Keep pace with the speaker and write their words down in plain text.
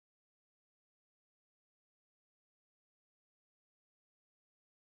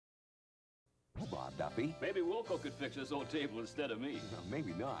Bob Duffy. Maybe Wilco could fix this old table instead of me.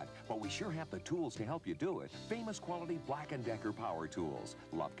 Maybe not, but we sure have the tools to help you do it. Famous quality Black & Decker power tools,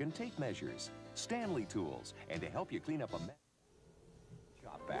 Lufkin tape measures, Stanley tools, and to help you clean up a mess.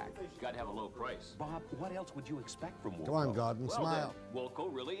 Shop back. Gotta have a low price. Bob, what else would you expect from Wilco? Go on, Gordon, smile. Then,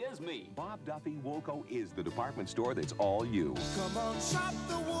 Wilco really is me. Bob Duffy, Wilco is the department store that's all you. Come on, shop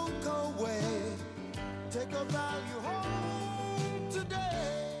the Wilco way. Take a value home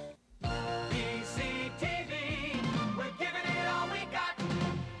today. BCTV, we're giving it all we got.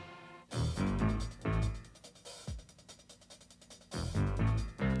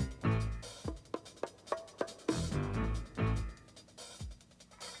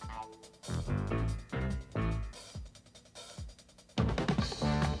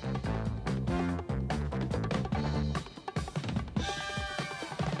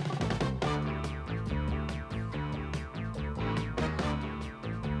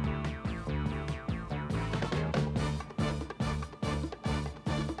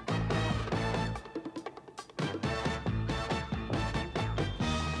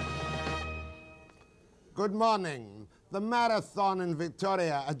 Good morning. The marathon in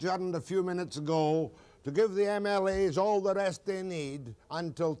Victoria adjourned a few minutes ago to give the MLAs all the rest they need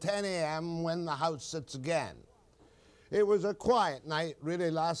until 10 a.m. when the House sits again. It was a quiet night,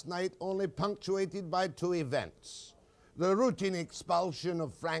 really, last night, only punctuated by two events. The routine expulsion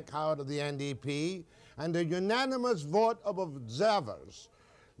of Frank Howard of the NDP and a unanimous vote of observers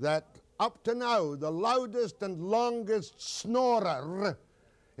that up to now the loudest and longest snorer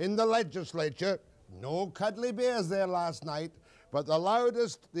in the legislature, no cuddly bears there last night, but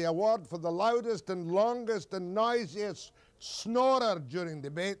the award for the loudest and longest and noisiest snorer during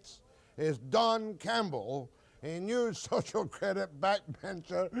debates is Don Campbell, a new social credit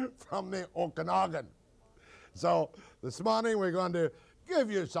backbencher from the Okanagan. So this morning we're going to give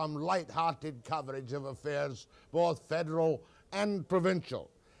you some light-hearted coverage of affairs, both federal and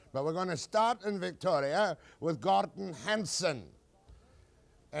provincial. But we're going to start in Victoria with Gordon Hanson,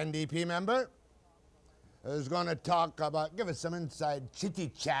 NDP member, who's going to talk about, give us some inside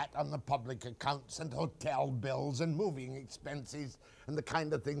chitty-chat on the public accounts and hotel bills and moving expenses and the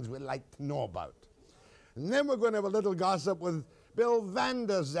kind of things we like to know about. And then we're going to have a little gossip with Bill van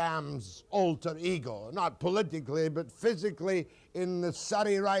der Zam's alter ego, not politically but physically in the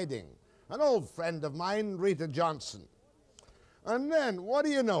Surrey riding. An old friend of mine, Rita Johnston. And then, what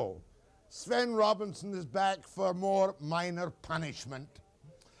do you know? Svend Robinson is back for more minor punishment.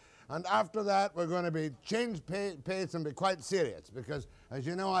 And after that, we're going to be change pace and be quite serious because, as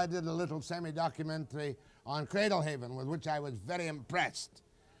you know, I did a little semi-documentary on Cradle Haven with which I was very impressed.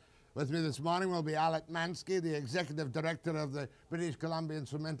 With me this morning will be Etmanski, the Executive Director of the British Columbians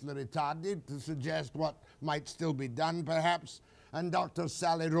for Mentally Retarded, to suggest what might still be done, perhaps, and Dr.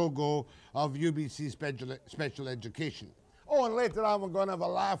 Sally Rogow of UBC Special Education. Oh, and later on we're going to have a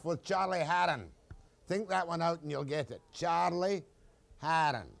laugh with Charlie Harron. Think that one out and you'll get it. Charlie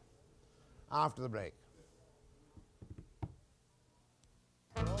Harron. After the break.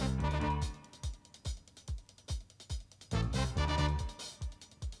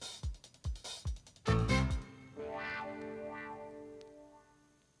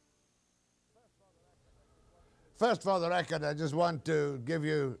 First, for the record, I just want to give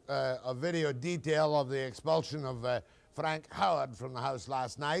you a video detail of the expulsion of Frank Howard from the House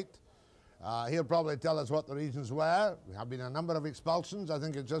last night. He'll probably tell us what the reasons were. There have been a number of expulsions. I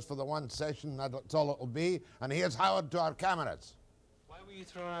think it's just for the one session, that's all it will be. And here's Howard to our cameras. Why were you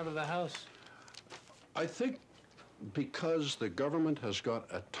thrown out of the House? I think because the government has got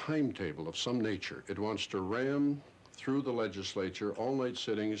a timetable of some nature. It wants to ram through the legislature, all-night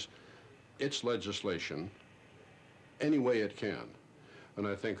sittings, its legislation, any way it can. And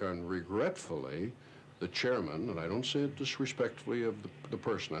I think, regretfully, the chairman, and I don't say it disrespectfully of the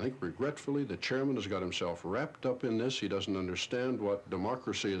person, I think regretfully the chairman has got himself wrapped up in this. He doesn't understand what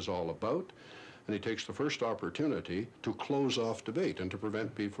democracy is all about, and he takes the first opportunity to close off debate and to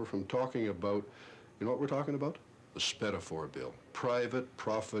prevent people from talking about, you know what we're talking about? The Spetafor bill. Private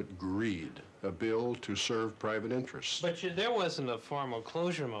profit greed, a bill to serve private interests. But there wasn't a formal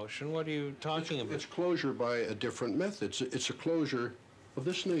closure motion. What are you talking about? It's closure by a different method. It's a closure of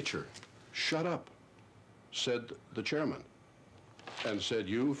this nature. Shut up, said the chairman, and said,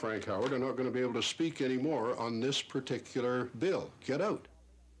 you, Frank Howard, are not going to be able to speak anymore on this particular bill. Get out.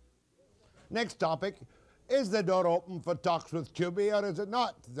 Next topic, is the door open for talks with QB or is it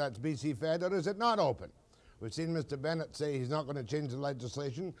not? That's BC Fed, or is it not open? We've seen Mr. Bennett say he's not going to change the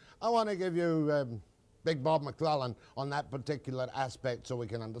legislation. I want to give you Big Bob McClelland on that particular aspect so we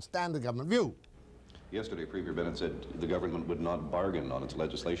can understand the government view. Yesterday, Premier Bennett said the government would not bargain on its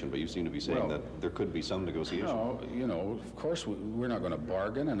legislation, but you seem to be saying that there could be some negotiation. No, you know, of course we're not going to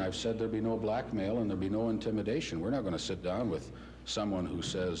bargain, and I've said there'll be no blackmail and there'll be no intimidation. We're not going to sit down with someone who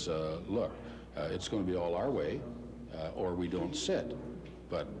says, look, it's going to be all our way, or we don't sit.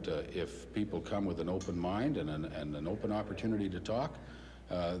 But if people come with an open mind and an open opportunity to talk,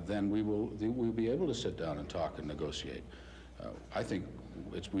 then we'll be able to sit down and talk and negotiate. I think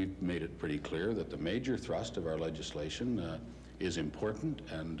we've made it pretty clear that the major thrust of our legislation is important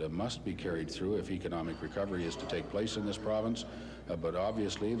and must be carried through if economic recovery is to take place in this province. But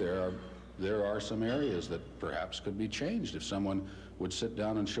obviously there are some areas that perhaps could be changed if someone would sit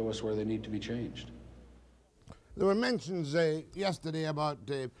down and show us where they need to be changed. There were mentions yesterday about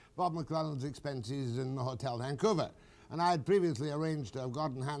Bob McClelland's expenses in the Hotel Vancouver, and I had previously arranged to have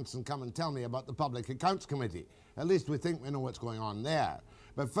Gordon Hanson come and tell me about the Public Accounts Committee. At least we think we know what's going on there.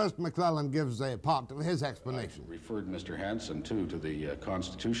 But first, McClelland gives a part of his explanation. I referred Mr. Hanson, too, to the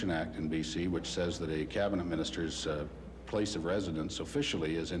Constitution Act in BC, which says that a cabinet minister's place of residence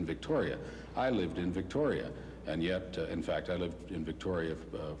officially is in Victoria. I lived in Victoria, and yet, in fact, I lived in Victoria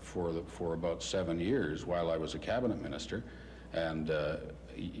for about 7 years while I was a cabinet minister, and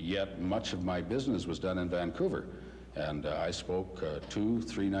yet much of my business was done in Vancouver. And I spoke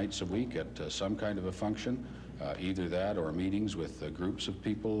 2-3 nights a week at some kind of a function, either that or meetings with groups of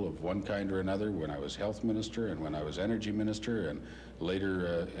people of one kind or another when I was health minister and when I was energy minister and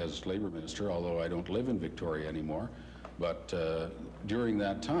later as Labour minister, although I don't live in Victoria anymore. But during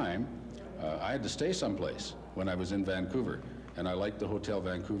that time, I had to stay someplace when I was in Vancouver. And I liked the Hotel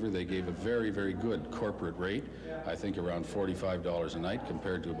Vancouver. They gave a very, very good corporate rate, I think around $45 a night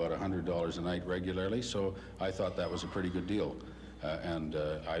compared to about $100 a night regularly. So I thought that was a pretty good deal. And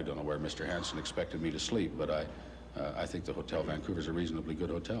I don't know where Mr. Hanson expected me to sleep, but I think the Hotel Vancouver is a reasonably good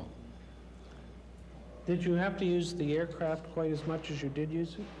hotel. Did you have to use the aircraft quite as much as you did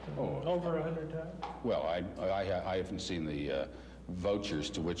use it? Oh, over 100 times? Well, I haven't seen the vouchers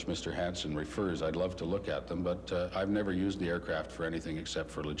to which Mr. Hanson refers. I'd love to look at them, but I've never used the aircraft for anything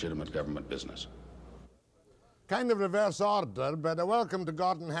except for legitimate government business. Kind of reverse order, but a welcome to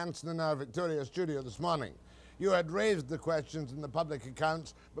Gordon Hanson in our Victoria studio this morning. You had raised the questions in the public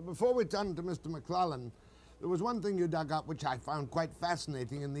accounts, but before we turn to Mr. McClelland, there was one thing you dug up which I found quite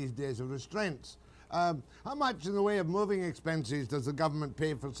fascinating in these days of restraints. How much in the way of moving expenses does the government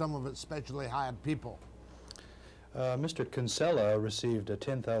pay for some of its specially hired people? Mr. Kinsella received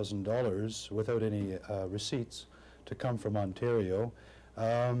 $10,000 without any receipts to come from Ontario.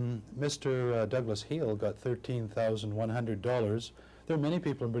 Mr. Douglas Heal got $13,100. There are many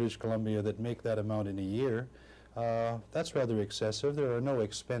people in British Columbia that make that amount in a year. That's rather excessive. There are no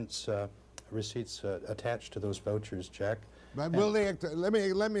expense receipts attached to those vouchers, Jack. But will they, let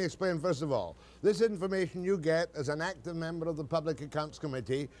me explain first of all. This information you get as an active member of the Public Accounts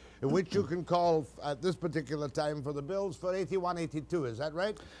Committee, in which you can call at this particular time for the bills for 8182, is that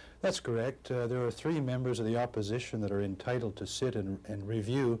right? That's correct. There are 3 members of the opposition that are entitled to sit and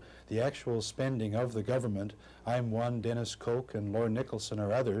review the actual spending of the government. I'm one, Dennis Koch and Lorne Nicholson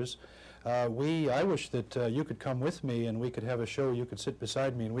are others. I wish that you could come with me and we could have a show. You could sit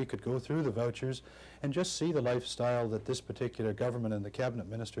beside me and we could go through the vouchers and just see the lifestyle that this particular government and the cabinet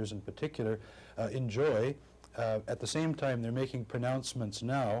ministers in particular enjoy. At the same time, they're making pronouncements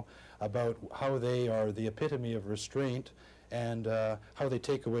now about how they are the epitome of restraint and how they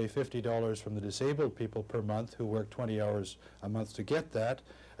take away $50 from the disabled people per month who work 20 hours a month to get that,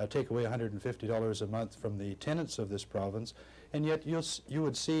 take away $150 a month from the tenants of this province. And yet you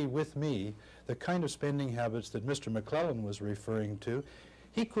would see with me the kind of spending habits that Mr. McClelland was referring to.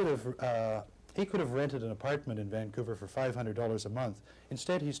 He could have rented an apartment in Vancouver for $500 a month.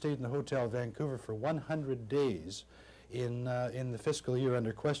 Instead, he stayed in the Hotel Vancouver for 100 days in the fiscal year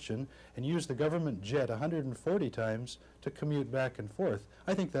under question and used the government jet 140 times to commute back and forth.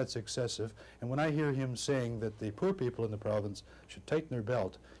 I think that's excessive. And when I hear him saying that the poor people in the province should tighten their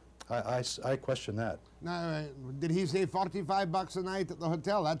belt, I question that. Now, did he say $45 a night at the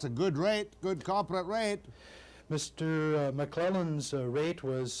hotel? That's a good rate, good corporate rate. Mr. McClelland's rate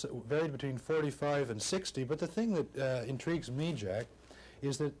was varied between 45 and 60, but the thing that intrigues me, Jack,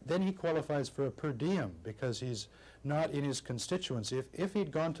 is that then he qualifies for a per diem because he's not in his constituency. If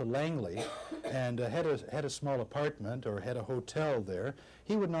he'd gone to Langley and had a small apartment or had a hotel there,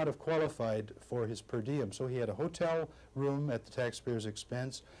 he would not have qualified for his per diem. So he had a hotel room at the taxpayer's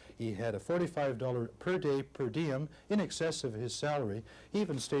expense. He had a $45 per day per diem, in excess of his salary. He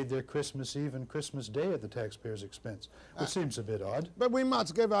even stayed there Christmas Eve and Christmas Day at the taxpayer's expense, which seems a bit odd. But we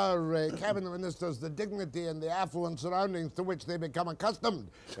must give our cabinet ministers the dignity and the affluent surroundings to which they become accustomed.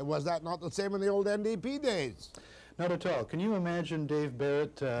 Was that not the same in the old NDP days? Not at all. Can you imagine Dave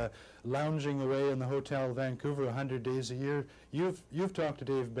Barrett lounging away in the Hotel Vancouver 100 days a year? You've talked to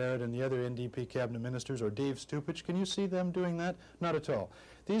Dave Barrett and the other NDP cabinet ministers, or Dave Stupich. Can you see them doing that? Not at all.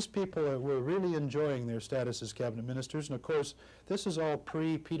 These people were really enjoying their status as cabinet ministers, and of course, this is all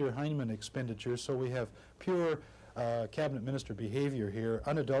pre-Peter Heinemann expenditure, so we have pure cabinet minister behavior here,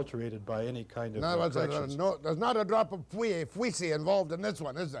 unadulterated by any kind of corrections. There's not a drop of fweesy involved in this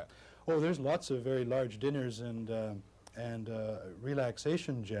one, is there? Oh, there's lots of very large dinners and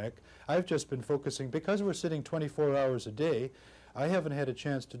relaxation, Jack. I've just been focusing, because we're sitting 24 hours a day, I haven't had a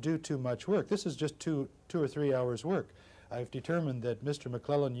chance to do too much work. This is just two or 3 hours work. I've determined that Mr.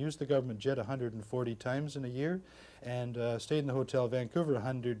 McClelland used the government jet 140 times in a year and stayed in the Hotel Vancouver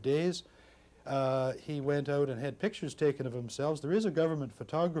 100 days. He went out and had pictures taken of himself. There is a government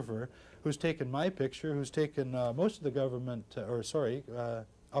photographer who's taken my picture, who's taken most of the government,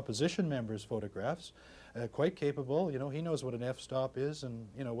 opposition members' photographs. Quite capable. You know, he knows what an f-stop is and,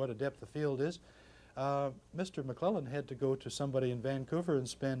 you know, what a depth of field is. Mr. McClelland had to go to somebody in Vancouver and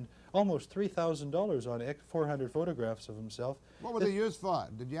spend almost $3,000 on 400 photographs of himself. What were they used for?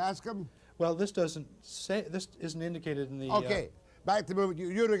 Did you ask him? Well, this isn't indicated in the... Okay, back to moving.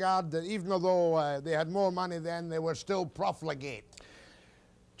 You regard that even though they had more money then, they were still profligate.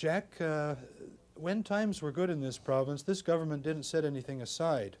 Jack, when times were good in this province, this government didn't set anything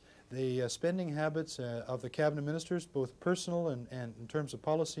aside. The spending habits of the cabinet ministers, both personal and in terms of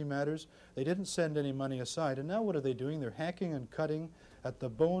policy matters, they didn't send any money aside. And now what are they doing? They're hacking and cutting at the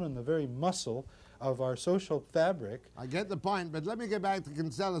bone and the very muscle of our social fabric. I get the point, but let me get back to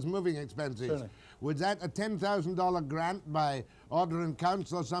Kinsella's moving expenses. Certainly. Was that a $10,000 grant by order in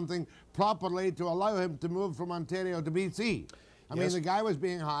council or something properly to allow him to move from Ontario to BC? I mean, the guy was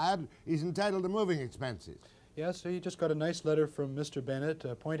being hired. He's entitled to moving expenses. Yes, so he just got a nice letter from Mr. Bennett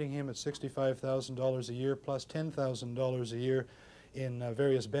appointing him at $65,000 a year plus $10,000 a year in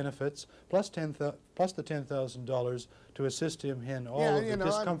various benefits, plus the $10,000 to assist him in all of the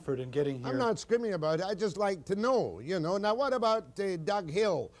discomfort in getting here. I'm not screaming about it. I'd just like to know, you know. Now, what about Doug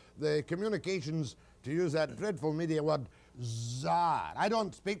Hill, the communications, to use that dreadful media word, czar? I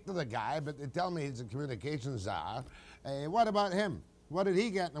don't speak to the guy, but they tell me he's a communications czar. What about him? What did he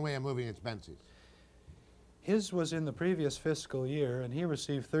get in the way of moving expenses? His was in the previous fiscal year, and he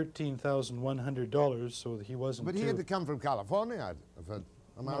received $13,100, so that he wasn't. But he had to come from California.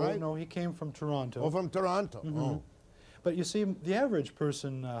 Am I right? No, he came from Toronto. Oh, from Toronto. Mm-hmm. Oh. But you see, the average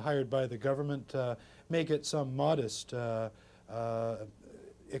person hired by the government may get some modest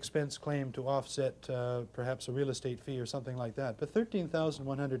expense claim to offset perhaps a real estate fee or something like that. But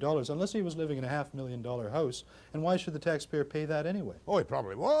 $13,100, unless he was living in a $500,000 house, and why should the taxpayer pay that anyway? Oh, he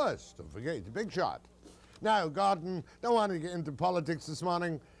probably was. Don't forget, he's a big shot. Now, Gordon, don't want to get into politics this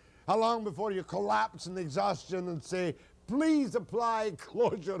morning. How long before you collapse in exhaustion and say, please apply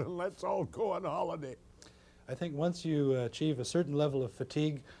closure and let's all go on holiday? I think once you achieve a certain level of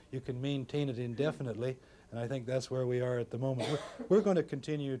fatigue, you can maintain it indefinitely, and I think that's where we are at the moment. We're going to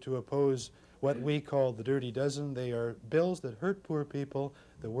continue to oppose what we call the Dirty Dozen. They are bills that hurt poor people,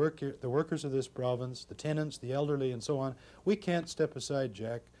 the workers of this province, the tenants, the elderly, and so on. We can't step aside,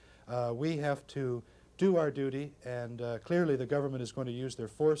 Jack. We have to do our duty, and clearly the government is going to use their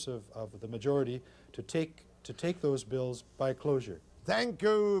force of the majority to take those bills by closure. Thank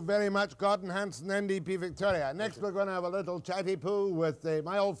you very much, Gordon Hanson, NDP Victoria. Next we're going to have a little chatty-poo with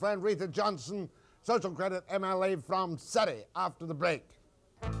my old friend Rita Johnston, Social Credit MLA from Surrey, after the break.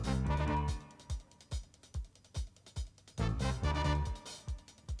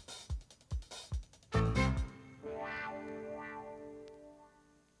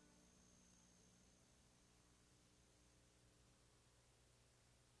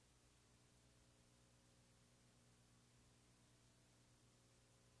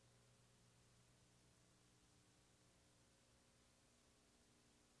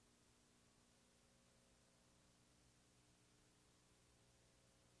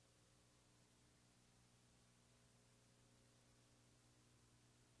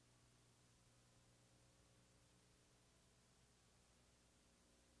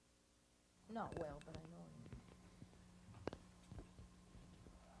 Not well, but I know him.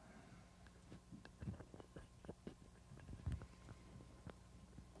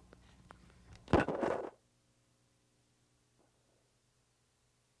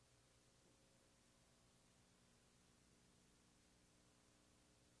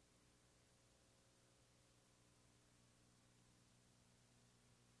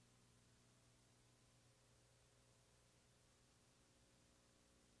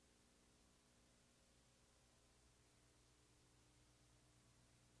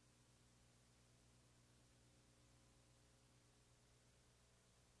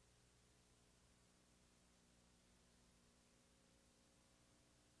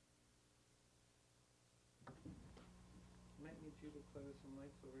 you to clear some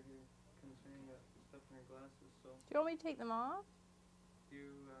lights over here concerning that stuff in your glasses, so... Do you want me to take them off? Do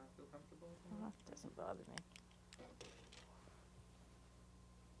you feel comfortable with them? Oh, it doesn't bother me.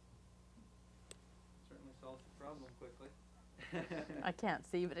 Certainly solves the problem quickly. I can't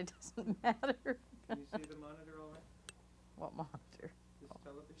see, but it doesn't matter. Can you see the monitor all right? What monitor? This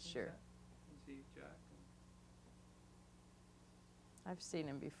television sure. set? You can see Jack. I've seen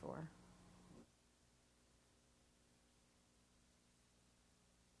him before.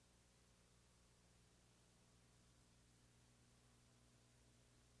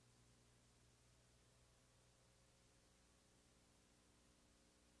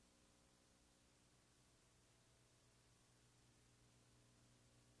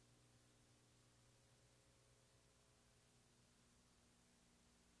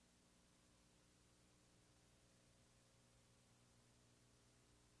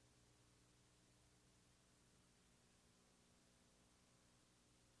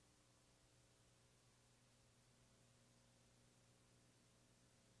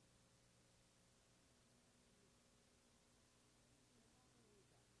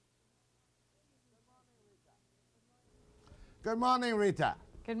 Good morning, Rita.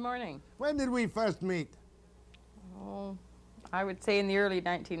 Good morning. When did we first meet? Oh, I would say in the early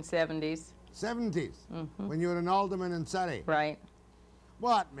 1970s. 70s? Mm-hmm. When you were an alderman in Surrey? Right.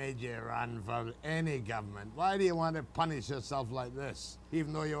 What made you run for any government? Why do you want to punish yourself like this,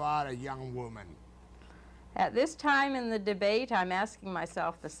 even though you are a young woman? At this time in the debate, I'm asking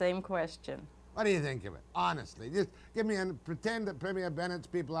myself the same question. What do you think of it? Honestly, just give me and pretend that Premier Bennett's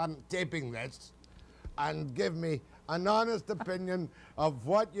people aren't taping this, and give me an honest opinion of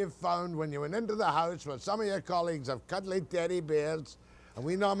what you found when you went into the House where some of your colleagues have cuddly teddy bears, and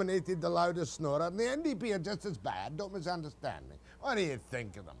we nominated the loudest snorer, and the NDP are just as bad. Don't misunderstand me. What do you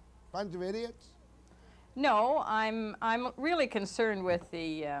think of them? Bunch of idiots? No, I'm really concerned with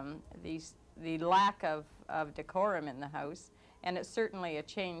the lack of decorum in the House, and it's certainly a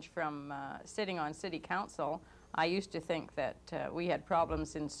change from sitting on City Council. I used to think that we had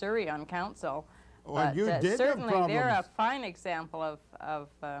problems in Surrey on council. Well, but you did certainly have they're a problems. fine example of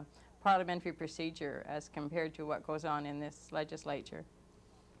parliamentary procedure as compared to what goes on in this legislature.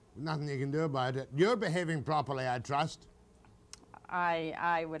 Nothing you can do about it. You're behaving properly, I trust.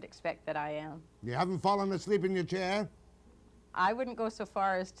 I would expect that I am. You haven't fallen asleep in your chair? I wouldn't go so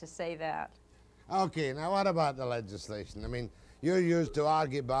far as to say that. Okay, now what about the legislation? I mean, you're used to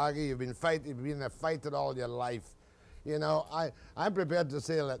argy-bargy. You've been a fighter all your life. You know, I'm prepared to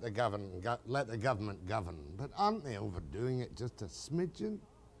say let the government govern, but aren't they overdoing it just a smidgen?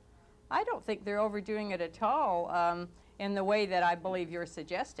 I don't think they're overdoing it at all in the way that I believe you're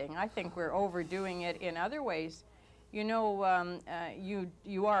suggesting. I think we're overdoing it in other ways. You know,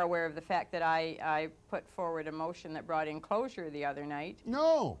 you are aware of the fact that I put forward a motion that brought in closure the other night.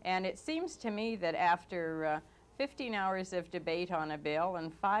 No. And it seems to me that after 15 hours of debate on a bill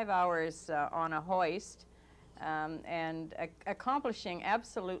and 5 hours on a hoist, and accomplishing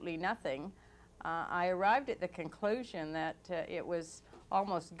absolutely nothing, I arrived at the conclusion that it was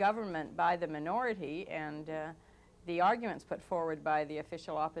almost government by the minority, and the arguments put forward by the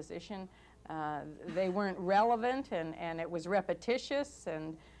official opposition, they weren't relevant, and it was repetitious,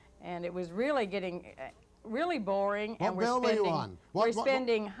 and it was really getting really boring. What and bill were you on? We're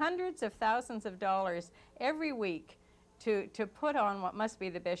spending hundreds of thousands of dollars every week to put on what must be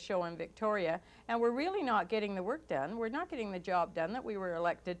the best show in Victoria, and we're really not getting the work done. We're not getting the job done that we were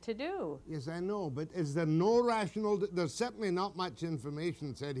elected to do. Yes, I know, but is there no rational... There's certainly not much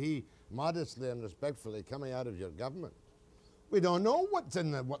information, said he, modestly and respectfully, coming out of your government. We don't know what's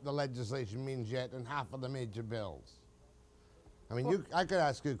in what the legislation means yet in half of the major bills. I mean, I could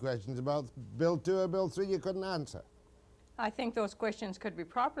ask you questions about Bill 2 or Bill 3 you couldn't answer. I think those questions could be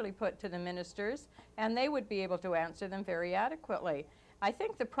properly put to the ministers, and they would be able to answer them very adequately. I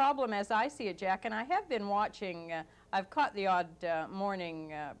think the problem, as I see it, Jack, and I have been watching, I've caught the odd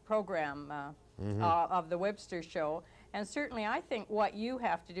morning program of the Webster show, and certainly I think what you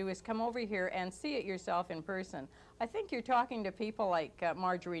have to do is come over here and see it yourself in person. I think you're talking to people like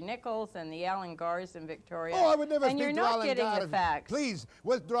Marjorie Nichols and the Alan Gars in Victoria. Oh, I would never and speak you're to not Alan getting Gar. the facts. Please,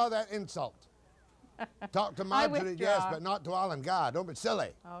 withdraw that insult. Talk to Marjorie, yes, but not to Alan Gar. Don't be silly.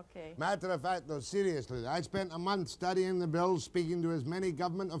 Okay. Matter of fact, though, seriously, I spent a month studying the bills, speaking to as many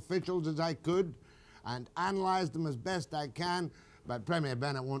government officials as I could, and analysed them as best I can, but Premier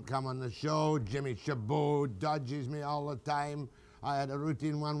Bennett won't come on the show. Jimmy Chabot dodges me all the time. I had a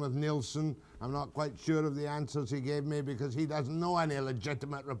routine one with Nielsen. I'm not quite sure of the answers he gave me because he doesn't know any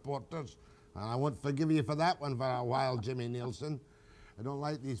legitimate reporters. And I won't forgive you for that one for a while, Jimmy Nielsen. I don't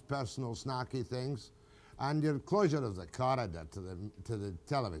like these personal snarky things. And your closure of the corridor to the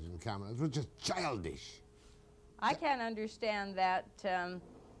television cameras was just childish. I can't understand that,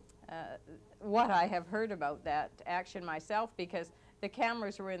 what I have heard about that action myself, because the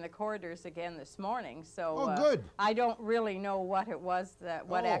cameras were in the corridors again this morning, so good. I don't really know what it was,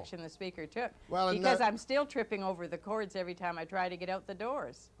 what action the Speaker took, well, because I'm still tripping over the cords every time I try to get out the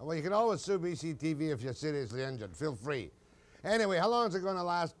doors. Well, you can always sue BCTV if you're seriously injured. Feel free. Anyway, how long is it going to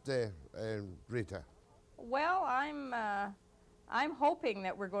last, Rita? Well, I'm hoping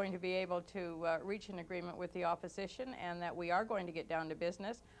that we're going to be able to reach an agreement with the opposition and that we are going to get down to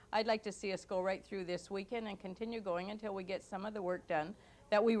business. I'd like to see us go right through this weekend and continue going until we get some of the work done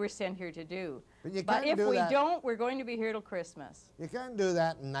that we were sent here to do. But if we don't, we're going to be here till Christmas. You can't do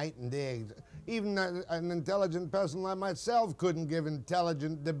that night and day. Even an intelligent person like myself couldn't give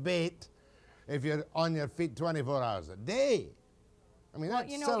intelligent debate if you're on your feet 24 hours a day. I mean, well,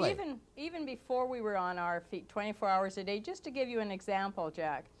 that's you know, silly. even before we were on our feet 24 hours a day, just to give you an example,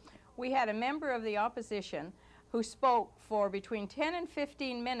 Jack, we had a member of the opposition who spoke for between 10 and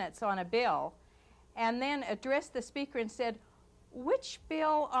 15 minutes on a bill and then addressed the Speaker and said, "Which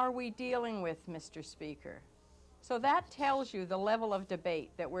bill are we dealing with, Mr. Speaker?" So that tells you the level of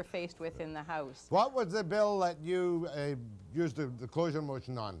debate that we're faced with in the House. What was the bill that you used the closure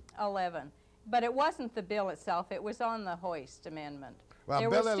motion on? 11. But it wasn't the bill itself, it was on the hoist amendment. Well, there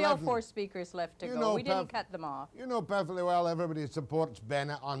Bill were still 11, 4 speakers left to go. We didn't cut them off. You know perfectly well everybody supports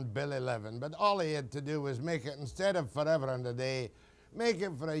Bennett on Bill 11, but all he had to do was make it, instead of forever and a day, make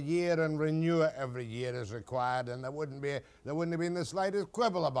it for a year and renew it every year as required, and there wouldn't have been the slightest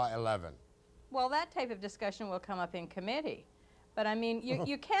quibble about 11. Well, that type of discussion will come up in committee. But I mean,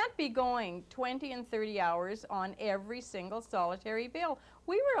 you can't be going 20 and 30 hours on every single solitary bill.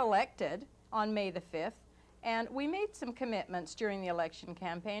 We were elected on May the 5th, and we made some commitments during the election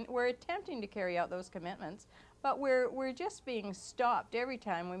campaign. We're attempting to carry out those commitments, but we're just being stopped every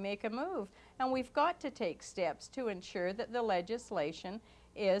time we make a move. And we've got to take steps to ensure that the legislation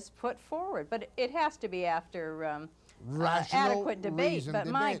is put forward. But it has to be after adequate debate. But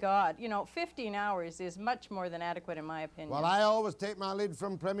my God, you know, 15 hours is much more than adequate in my opinion. Well, I always take my lead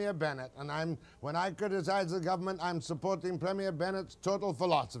from Premier Bennett, and when I criticize the government, I'm supporting Premier Bennett's total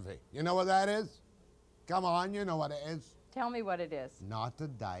philosophy. You know what that is? Come on, you know what it is. Tell me what it is. Not a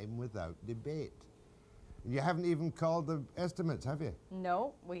dime without debate. You haven't even called the estimates, have you?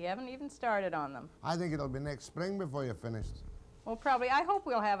 No, we haven't even started on them. I think it'll be next spring before you're finished. Well, probably. I hope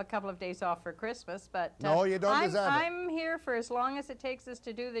we'll have a couple of days off for Christmas, but no, you don't deserve it. I'm here for as long as it takes us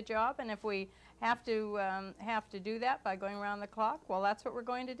to do the job, and if we have to do that by going around the clock, well, that's what we're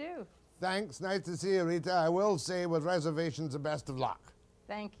going to do. Thanks. Nice to see you, Rita. I will say, with reservations, the best of luck.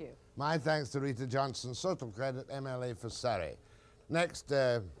 Thank you. My thanks to Rita Johnston, social credit MLA for Surrey. Next,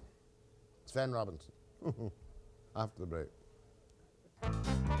 Svend Robinson. After the break.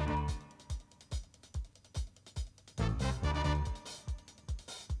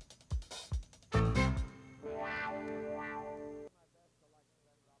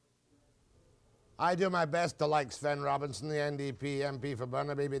 I do my best to like Svend Robinson, the NDP MP for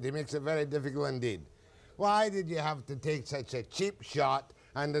Burnaby, but he makes it very difficult indeed. Why did you have to take such a cheap shot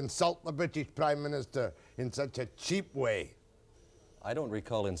and insult the British Prime Minister in such a cheap way? I don't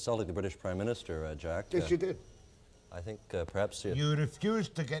recall insulting the British Prime Minister, Jack. Yes, you did. I think perhaps... You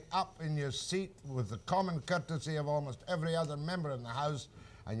refused to get up in your seat with the common courtesy of almost every other member in the House,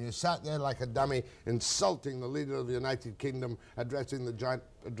 and you sat there like a dummy, insulting the leader of the United Kingdom, addressing the joint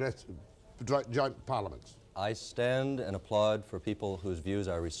parliaments. I stand and applaud for people whose views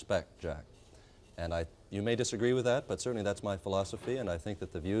I respect, Jack. And you may disagree with that, but certainly that's my philosophy, and I think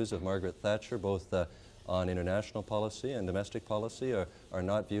that the views of Margaret Thatcher, both on international policy and domestic policy, are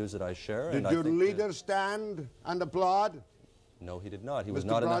not views that I share. Did your leader stand and applaud? No, he did not. He was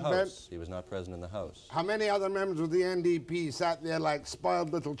not in the House. He was not present in the House. How many other members of the NDP sat there like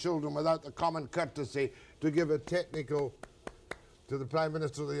spoiled little children without the common courtesy to give a technical to the Prime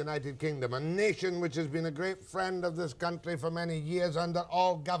Minister of the United Kingdom, a nation which has been a great friend of this country for many years under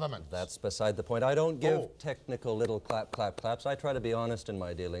all governments? That's beside the point. I don't give technical little claps. I try to be honest in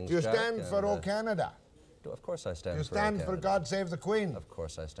my dealings, Do you Jack, stand for O Canada? Of course I stand for O Canada. Do you stand for God Save the Queen? Of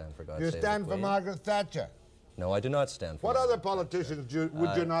course I stand for God Do you Save the stand Queen. for Margaret Thatcher? No, I do not stand for What Margaret other politicians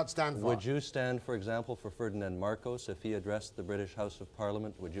would you not stand for? Would you stand, for example, for Ferdinand Marcos if he addressed the British House of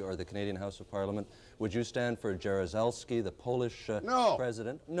Parliament, or the Canadian House of Parliament? Would you stand for Jaruzelski, the Polish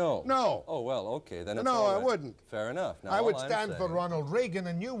president? No. No. Oh, well, okay, then it's No, all I right. wouldn't. Fair enough. Now, I would stand for Ronald Reagan,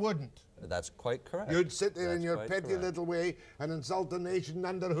 and you wouldn't. That's quite correct. You'd sit there in That's your quite petty correct. little way and insult a nation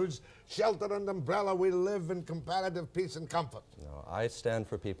under whose shelter and umbrella we live in comparative peace and comfort. No, I stand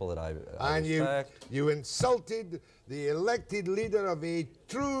for people that I And respect. you insulted the elected leader of a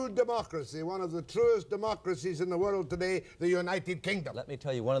true democracy, one of the truest democracies in the world today, the United Kingdom. Let me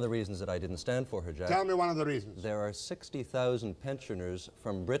tell you one of the reasons that I didn't stand for her, Jack. Tell me one of the reasons. There are 60,000 pensioners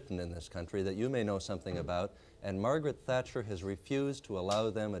from Britain in this country that you may know something about, and Margaret Thatcher has refused to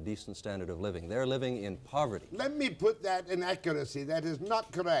allow them a decent standard of living. They're living in poverty. Let me put that in accuracy. That is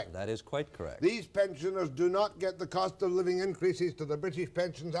not correct. That is quite correct. These pensioners do not get the cost of living increases to the British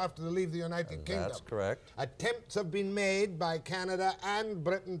pensions after they leave the United Kingdom. That's correct. Attempts have been made by Canada and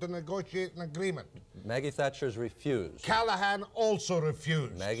Britain to negotiate an agreement. Maggie Thatcher's refused. Callaghan also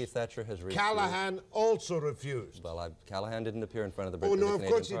refused. Maggie Thatcher has refused. Callaghan also refused. Well, Callaghan didn't appear in front of the Oh, British no, of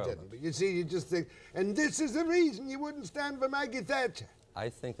course he didn't. But you see, you just think, and this is the reason you wouldn't stand for Maggie Thatcher. I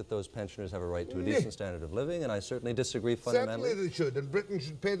think that those pensioners have a right to a decent standard of living, and I certainly disagree fundamentally. Certainly they should, and Britain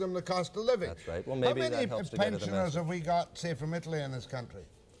should pay them the cost of living. That's right. Well, maybe that helps to get How to many the pensioners message. have we got, say, from Italy in this country?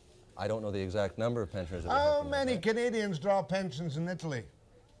 I don't know the exact number of pensioners that we have How from many Italy. Canadians draw pensions in Italy?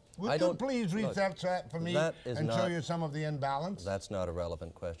 Would you please research that for me and show you some of the imbalance? That's not a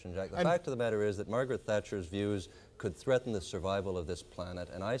relevant question, Jack. The fact of the matter is that Margaret Thatcher's views could threaten the survival of this planet,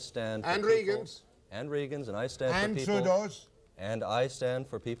 and I stand for And people, Reagan's. And Reagan's, and I stand And for people. Trudeau's. And I stand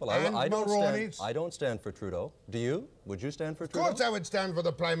for people. And I Mulroney's. don't stand for Trudeau. Do you? Would you stand for Of Trudeau? course I would stand for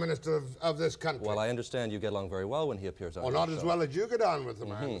the Prime Minister of this country. Well, I understand you get along very well when he appears on Oh, your not show. as well as you get on with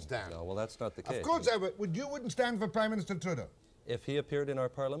him, I understand. No, well, that's not the case. Of course I would. You wouldn't stand for Prime Minister Trudeau? If he appeared in our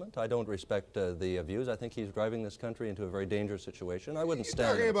parliament, I don't respect the views. I think he's driving this country into a very dangerous situation. I wouldn't stand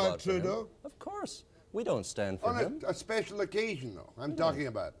talking and applaud about for him. Trudeau? Of course. We don't stand for On him. a special occasion, though, I'm talking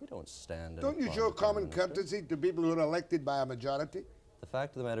about. We don't stand and Don't you applaud show the common Prime Minister. courtesy to people who are elected by a majority? The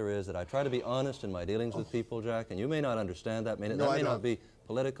fact of the matter is that I try to be honest in my dealings with people, Jack, and you may not understand that. No, That I may don't. not be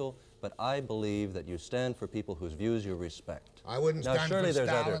political, but I believe that you stand for people whose views you respect. I wouldn't Now, stand surely for there's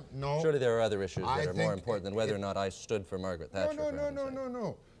Stalin. No. Surely there are other issues I that are more think important than whether or not I stood for Margaret Thatcher. for heaven's sake.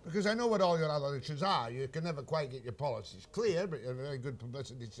 No. Because I know what all your other issues are. You can never quite get your policies clear, but you're a very good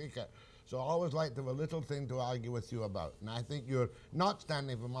publicity seeker. So I always like to have a little thing to argue with you about. And I think you're not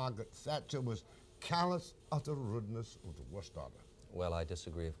standing for Margaret Thatcher was callous, utter rudeness of the worst order. Well, I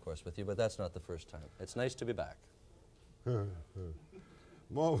disagree, of course, with you, but that's not the first time. It's nice to be back.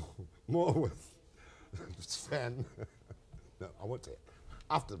 More with Sven. No, I won't say it.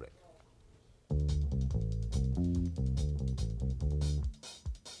 After the break.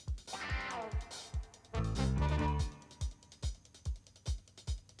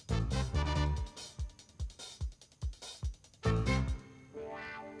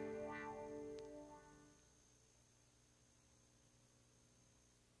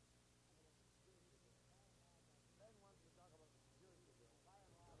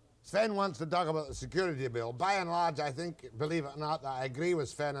 Sven wants to talk about the security bill. By and large, I think, believe it or not, I agree with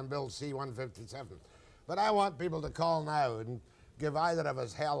Sven on Bill C-157. But I want people to call now and give either of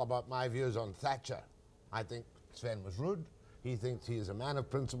us hell about my views on Thatcher. I think Sven was rude. He thinks he is a man of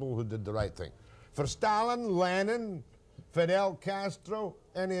principle who did the right thing. For Stalin, Lenin, Fidel Castro,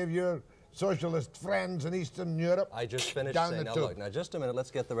 any of your socialist friends in Eastern Europe, I just finished down saying, the now tube. look, now just a minute,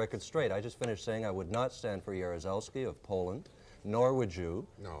 let's get the record straight. I just finished saying I would not stand for Jaruzelski of Poland, nor would you.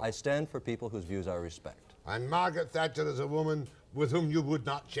 No. I stand for people whose views I respect. And Margaret Thatcher is a woman with whom you would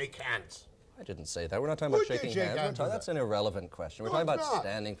not shake hands. I didn't say that. We're not talking about Would you shaking shake hands. hands with That's her? an irrelevant question. We're No, talking it's about not.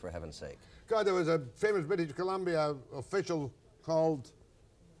 standing, for heaven's sake. God, there was a famous British Columbia official called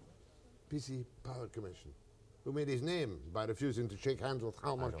PC Power Commission who made his name by refusing to shake hands with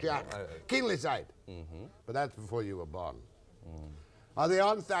Halmer Jack. Keenly side. But that's before you were born. Are they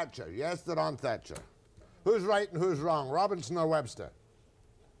on Thatcher? Yes, they're on Thatcher. Who's right and who's wrong, Robinson or Webster?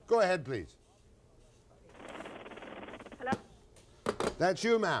 Go ahead, please. Hello? That's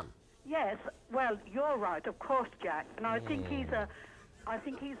you, ma'am. Yes, well, you're right, of course, Jack. And I think he's a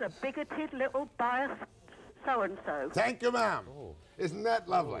bigoted little biased so-and-so. Thank you, ma'am. Isn't that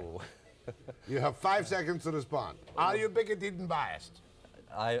lovely? You have 5 seconds to respond. Are you bigoted and biased?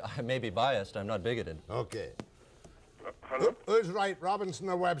 I may be biased. I'm not bigoted. Okay. Hello? Who's right, Robinson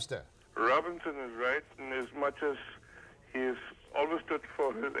or Webster? Robinson is right in as much as he's always stood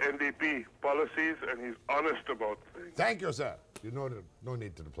for his NDP policies and he's honest about things. Thank you, sir. You know, no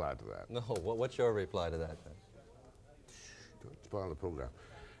need to reply to that. No, what's your reply to that, then? Don't spoil the program.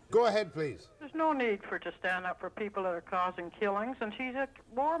 Go ahead, please. There's no need for her to stand up for people that are causing killings, and she's a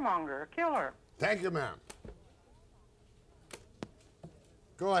warmonger, a killer. Thank you, ma'am.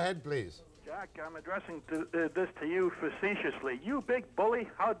 Go ahead, please. Jack, I'm addressing this to you facetiously. You big bully,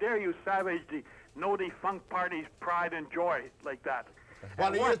 how dare you savage the no-defunct party's pride and joy like that?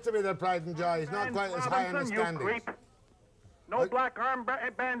 Well, he used to be their pride and joy. He's not quite as high in the standings. You creep. No black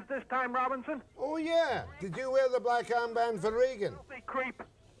armbands this time, Robinson? Oh, yeah. Did you wear the black armband for Reagan? Filthy creep.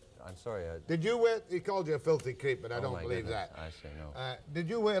 I'm sorry. Did you wear... He called you a filthy creep, but I don't believe goodness. that. I say no. Did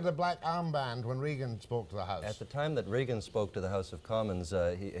you wear the black armband when Reagan spoke to the House? At the time that Reagan spoke to the House of Commons,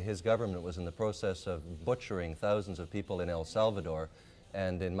 his government was in the process of butchering thousands of people in El Salvador.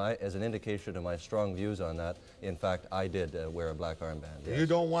 And as an indication of my strong views on that, in fact, I did wear a black armband. Yes. You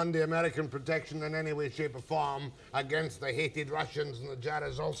don't want the American protection in any way, shape, or form against the hated Russians and the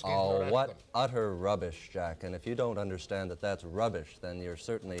Jaruzelskis. Oh, what utter rubbish, Jack. And if you don't understand that that's rubbish, then you're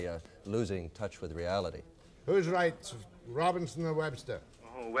certainly losing touch with reality. Who's right, Robinson or Webster?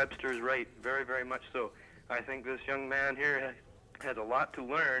 Oh, Webster's right, very, very much so. I think this young man here has a lot to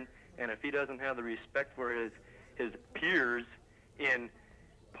learn, and if he doesn't have the respect for his peers in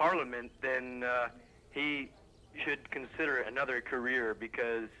Parliament, then he should consider another career,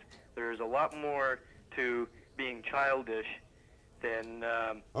 because there's a lot more to being childish than...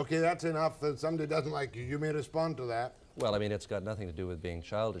 Okay, that's enough. That somebody doesn't like you. You may respond to that. Well, I mean, it's got nothing to do with being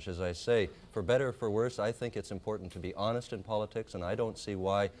childish. As I say, for better or for worse, I think it's important to be honest in politics, and I don't see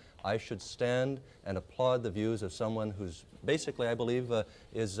why I should stand and applaud the views of someone who's basically, I believe,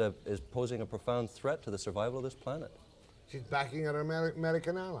 is posing a profound threat to the survival of this planet. She's backing her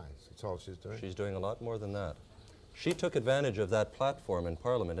American allies. That's all she's doing. She's doing a lot more than that. She took advantage of that platform in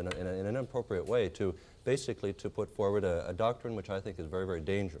Parliament in an inappropriate way to basically to put forward a doctrine which I think is very, very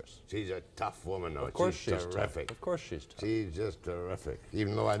dangerous. She's a tough woman, though. Of course she's terrific. Tough. Of course she's tough. She's just terrific.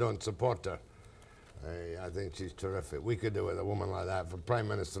 Even though I don't support her, I think she's terrific. We could do with a woman like that for Prime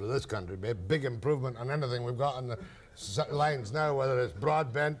Minister of this country. Be a big improvement on anything we've got on the lines now, whether it's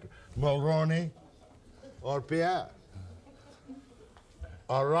Broadbent, Mulroney, or Pierre.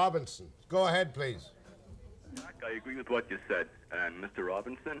 Or Robinson. Go ahead, please. Jack, I agree with what you said. And Mr.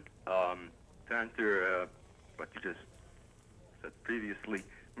 Robinson, to answer what you just said previously,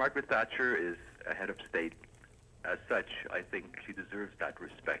 Margaret Thatcher is a head of state. As such, I think she deserves that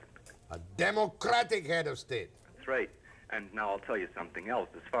respect. A democratic head of state. That's right. And now I'll tell you something else.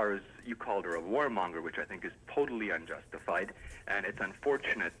 As far as you called her a warmonger, which I think is totally unjustified, and it's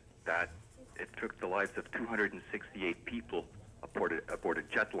unfortunate that it took the lives of 268 people aboard a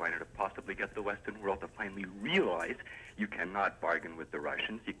jetliner to possibly get the Western world to finally realize you cannot bargain with the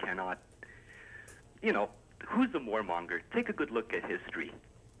Russians. You cannot, you know, who's the warmonger? Take a good look at history.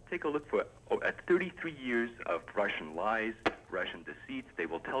 Take a look at 33 years of Russian lies, Russian deceits. They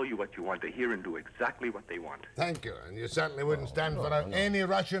will tell you what you want to hear and do exactly what they want. Thank you. And you certainly wouldn't stand for any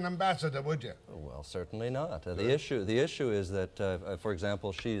Russian ambassador, would you? Well, certainly not. The issue is that, for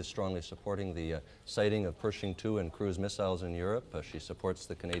example, she is strongly supporting the sighting of Pershing II and cruise missiles in Europe. She supports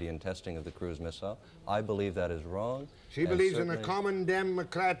the Canadian testing of the cruise missile. I believe that is wrong. She believes in a common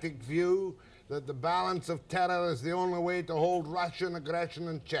democratic view that the balance of terror is the only way to hold Russian aggression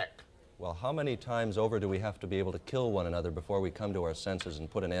in check. Well, how many times over do we have to be able to kill one another before we come to our senses and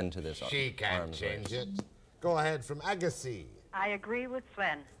put an end to this? She can't change it. Go ahead, from Agassiz. I agree with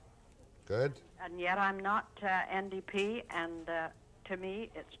Sven. Good. And yet I'm not NDP, and to me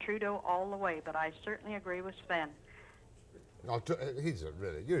it's Trudeau all the way, but I certainly agree with Sven. No, he's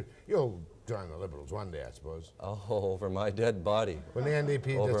really, you'll join the Liberals one day, I suppose. Oh, over my dead body. When the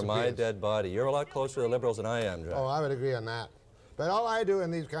NDP Over my dead body. You're a lot closer to the Liberals than I am, Jack. Oh, I would agree on that. But all I do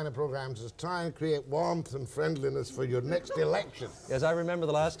in these kind of programs is try and create warmth and friendliness for your next election. Yes, I remember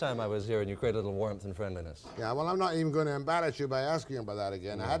the last time I was here and you created a little warmth and friendliness. Yeah, well, I'm not even going to embarrass you by asking about that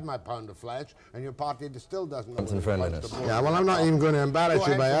again. No. I had my pound of flesh, and your party still doesn't know. And friendliness. Yeah, well, I'm not even going to embarrass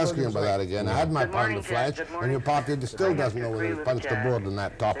you by asking about that again. I had my pound of flesh, and your party still doesn't know whether it's punched a board on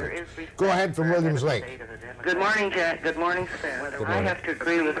that topic. Go ahead from Williams Lake. Good morning, Jack. Good morning, Sven. I have to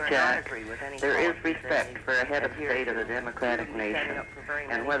agree with Jack. There is respect for a head of state of a democratic nation.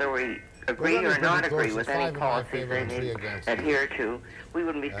 And whether we agree or not agree with any policies they may adhere to, we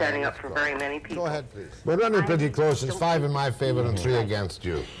wouldn't be standing up for very many people. Go ahead, please. We're running pretty close. It's 5 in my favor and 3 against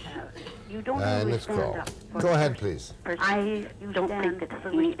you. You don't always stand up. Go ahead, please. I don't think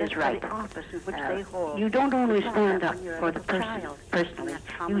that he is right. You don't only stand up for the person personally.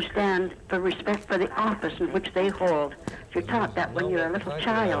 You stand for respect for the office in which they hold. You're taught that when you're a little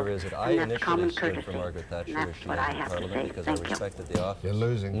child, and that's common courtesy. And that's what I have to say. Thank you. You're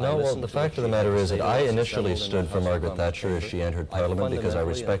losing. No, well, the fact of the matter is that I initially stood for Margaret Thatcher as she entered Parliament because I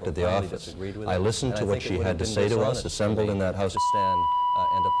respected the office. I listened to what she had to say to us assembled in that House of Stand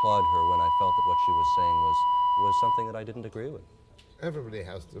and applaud her when I felt that what she was saying was something that I didn't agree with. Everybody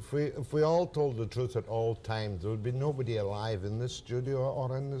has to. If we all told the truth at all times, there would be nobody alive in this studio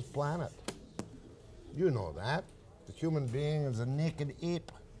or on this planet. You know that. The human being is a naked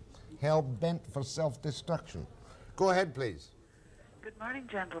ape, hell-bent for self-destruction. Go ahead, please. Good morning,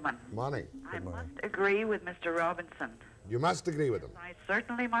 gentlemen. Morning. I must agree with Mr. Robinson. You must agree with him. I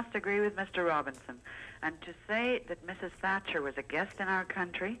certainly must agree with Mr. Robinson. And to say that Mrs. Thatcher was a guest in our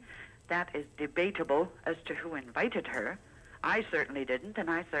country, that is debatable as to who invited her. I certainly didn't,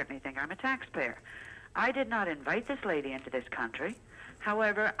 and I certainly think I'm a taxpayer. I did not invite this lady into this country.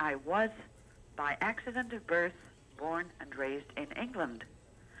 However, I was, by accident of birth, born and raised in England.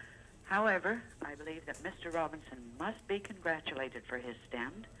 However, I believe that Mr. Robinson must be congratulated for his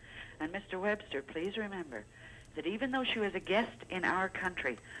stand. And Mr. Webster, please remember that even though she was a guest in our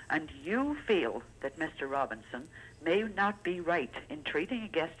country, and you feel that Mr. Robinson may not be right in treating a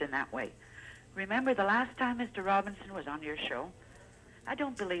guest in that way, remember the last time Mr. Robinson was on your show, I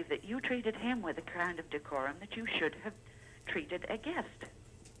don't believe that you treated him with the kind of decorum that you should have treated a guest.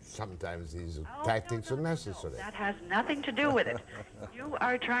 Sometimes these tactics are necessary. That has nothing to do with it. You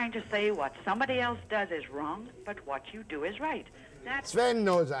are trying to say what somebody else does is wrong, but what you do is right. Sven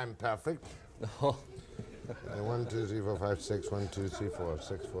knows I'm perfect. 1, 2, 3, 4, 5, 6, 1, 2, 3, 4,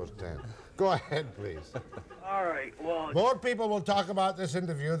 6, 4, 10. Go ahead, please. All right, well... More people will talk about this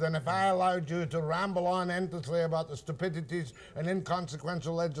interview than if I allowed you to ramble on endlessly about the stupidities and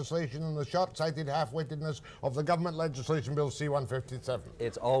inconsequential legislation and the short-sighted half-wittedness of the government legislation bill C-157.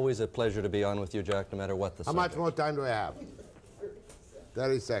 It's always a pleasure to be on with you, Jack, no matter what the subject. How much more time do I have?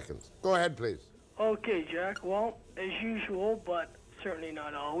 30 seconds. Go ahead, please. Okay, Jack. Well, as usual, but certainly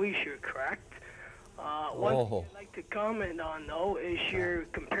not always, you're correct. One thing I'd like to comment on, though, is your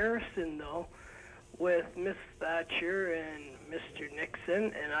comparison, though, with Miss Thatcher and Mr.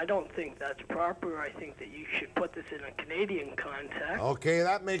 Nixon, and I don't think that's proper. I think that you should put this in a Canadian context. Okay,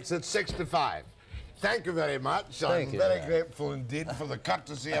 that makes it 6-5. Thank you very much. I'm very grateful indeed for the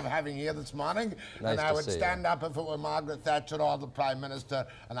courtesy of having you here this morning. Nice and I to would see stand up if it were Margaret Thatcher or the Prime Minister,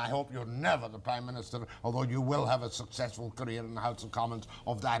 and I hope you're never the Prime Minister, although you will have a successful career in the House of Commons.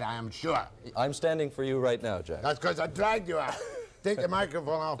 Of that I am sure. I'm standing for you right now, Jack. That's because I dragged you out. Take the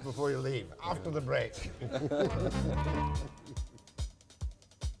microphone off before you leave, after the break.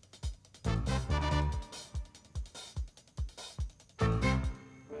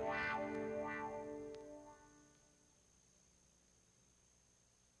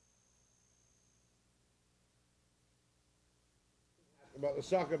 About the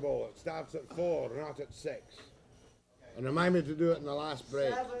soccer ball, it starts at 4, not at 6. And remind me to do it in the last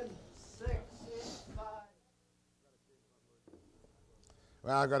break. 7, 6, 5.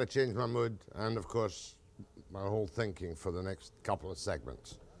 Well, I've got to change my mood and, of course, my whole thinking for the next couple of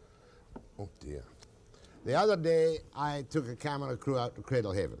segments. Oh, dear. The other day, I took a camera crew out to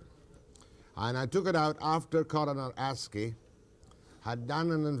Cradle Haven. And I took it out after Coroner Askey had done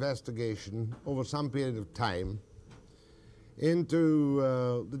an investigation over some period of time into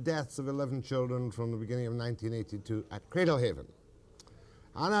the deaths of 11 children from the beginning of 1982 at Cradle Haven.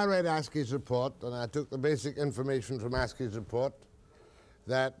 And I read Askey's report, and I took the basic information from Askey's report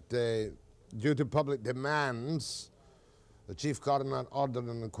that due to public demands, the Chief Coroner ordered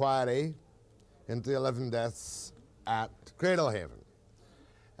an inquiry into the 11 deaths at Cradle Haven.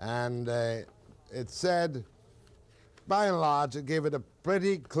 And it said, by and large, it gave it a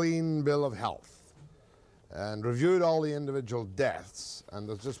pretty clean bill of health and reviewed all the individual deaths. And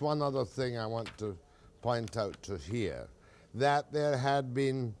there's just one other thing I want to point out to here, that there had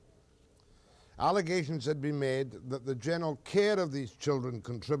been allegations had been made that the general care of these children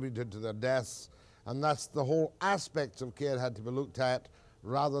contributed to their deaths, and thus the whole aspects of care had to be looked at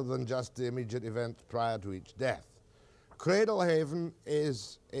rather than just the immediate events prior to each death. Cradle Haven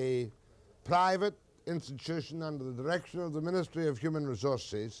is a private institution under the direction of the Ministry of Human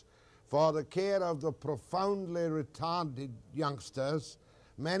Resources for the care of the profoundly retarded youngsters,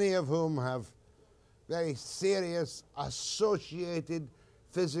 many of whom have very serious associated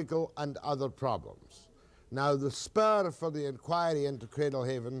physical and other problems. Now, the spur for the inquiry into Cradle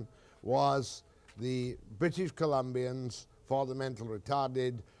Haven was the British Columbians for the Mental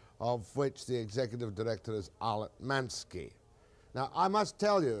Retarded, of which the executive director is Etmanski. Now, I must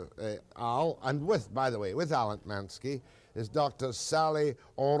tell you, Al, and by the way, with Etmanski is Dr. Sally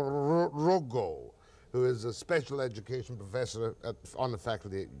Rogow, who is a special education professor on the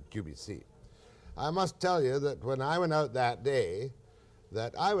faculty at UBC. I must tell you that when I went out that day,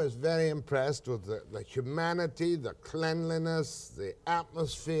 that I was very impressed with the humanity, the cleanliness, the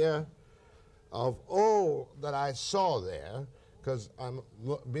atmosphere of all that I saw there, because I've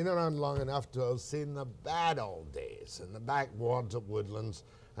been around long enough to have seen the bad old days in the back wards of Woodlands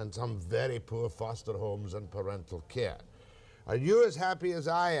and some very poor foster homes and parental care. Are you as happy as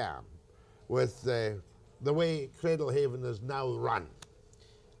I am with the way Cradle Haven is now run?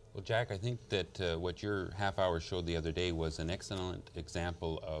 Well, Jack, I think that what your half hour showed the other day was an excellent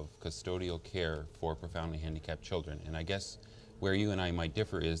example of custodial care for profoundly handicapped children. And I guess where you and I might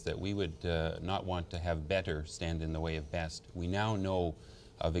differ is that we would not want to have better stand in the way of best. We now know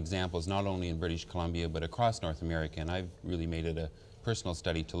of examples not only in British Columbia but across North America, and I've really made it a personal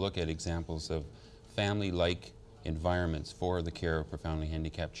study to look at examples of family-like environments for the care of profoundly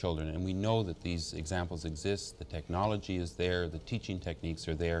handicapped children. And we know that these examples exist, the technology is there, the teaching techniques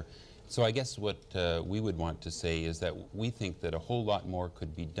are there. So I guess what we would want to say is that we think that a whole lot more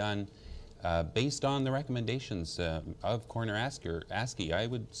could be done based on the recommendations of Coroner Askey. I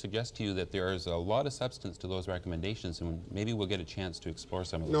would suggest to you that there is a lot of substance to those recommendations, and maybe we'll get a chance to explore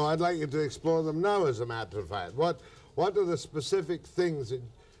some of those. No, I'd like you to explore them now, as a matter of fact. What are the specific things that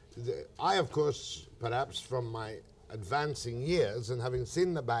I, of course, perhaps from my advancing years and having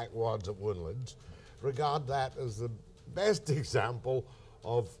seen the back wards at Woodlands, regard that as the best example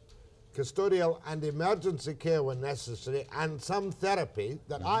of custodial and emergency care when necessary, and some therapy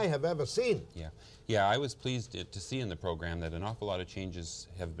that I have ever seen. Yeah, I was pleased to see in the program that an awful lot of changes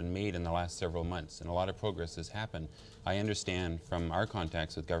have been made in the last several months, and a lot of progress has happened. I understand from our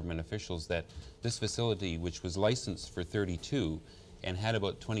contacts with government officials that this facility, which was licensed for 32 and had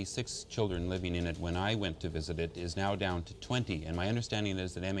about 26 children living in it when I went to visit it, is now down to 20. And my understanding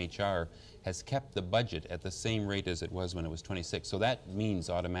is that MHR has kept the budget at the same rate as it was when it was 26. So that means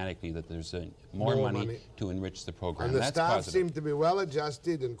automatically that there's more money to enrich the program. And the That's staff positive. seem to be well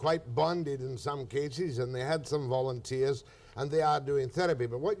adjusted and quite bonded in some cases, and they had some volunteers, and they are doing therapy.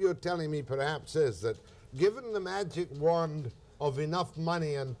 But what you're telling me perhaps is that given the magic wand of enough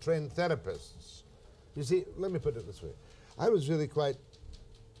money and trained therapists, you see, let me put it this way. I was really quite,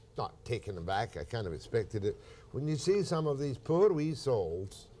 not taken aback, I kind of expected it, when you see some of these poor wee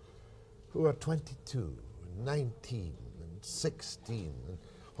souls who are 22, 19, and 16, and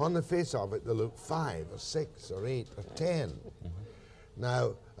on the face of it they look 5 or 6 or 8 or 10.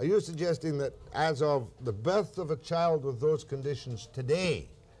 Now, are you suggesting that as of the birth of a child with those conditions today,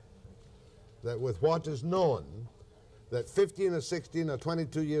 that with what is known, that 15 or 16 or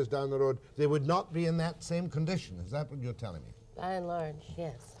 22 years down the road, they would not be in that same condition? Is that what you're telling me? By and large,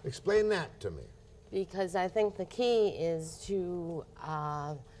 yes. Explain that to me. Because I think the key is to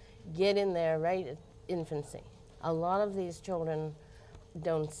get in there right at infancy. A lot of these children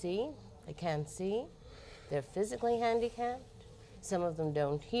don't see, they can't see, they're physically handicapped, some of them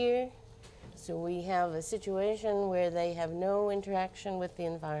don't hear, so we have a situation where they have no interaction with the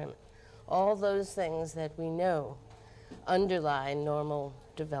environment. All those things that we know underlie normal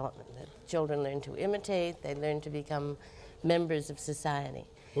development, that children learn to imitate, they learn to become members of society.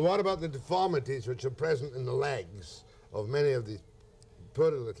 But what about the deformities which are present in the legs of many of these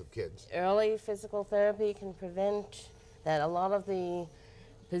poor little kids? Early physical therapy can prevent that. A lot of the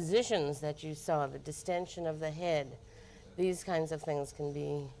positions that you saw, the distension of the head, these kinds of things can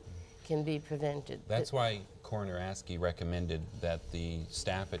be prevented. That's why Coroner Askey recommended that the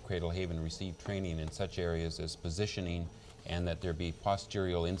staff at Cradle Haven receive training in such areas as positioning, and that there be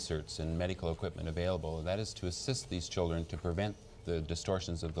postural inserts and medical equipment available. That is to assist these children to prevent the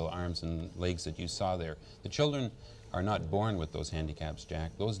distortions of the arms and legs that you saw there. The children are not born with those handicaps,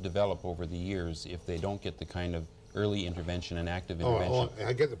 Jack. Those develop over the years if they don't get the kind of early intervention and active intervention. Oh,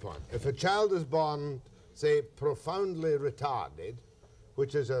 I get the point. If a child is born, say, profoundly retarded,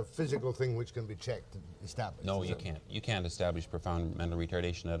 which is a physical thing which can be checked and established. No, you can't. You can't establish profound mental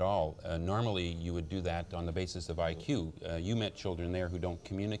retardation at all. Normally, you would do that on the basis of IQ. You met children there who don't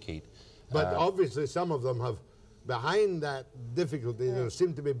communicate. But obviously some of them have, behind that difficulty, there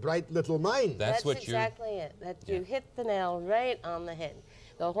seem to be bright little minds. That's exactly it. That you hit the nail right on the head.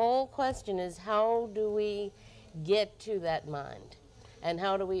 The whole question is, how do we get to that mind? And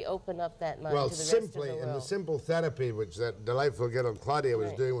how do we open up that mind to the rest of the world? In the simple therapy, which that delightful girl Claudia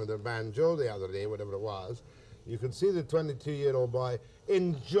was doing with her banjo the other day, whatever it was, you could see the 22-year-old boy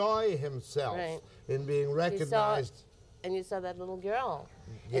enjoy himself in being recognized. And you saw that little girl,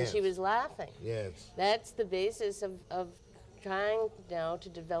 and she was laughing. Yes. That's the basis of trying now to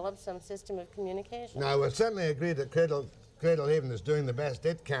develop some system of communication. Now, we certainly agree that Cradle Haven is doing the best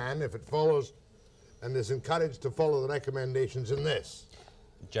it can if it follows and is encouraged to follow the recommendations in this.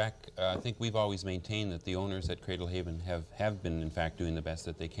 Jack, I think we've always maintained that the owners at Cradle Haven have been, in fact, doing the best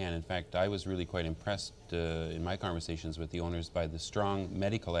that they can. In fact, I was really quite impressed in my conversations with the owners by the strong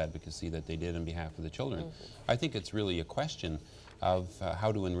medical advocacy that they did on behalf of the children. I think it's really a question of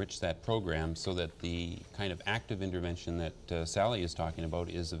how to enrich that program so that the kind of active intervention that Sally is talking about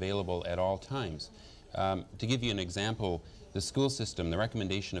is available at all times. To give you an example, the school system, the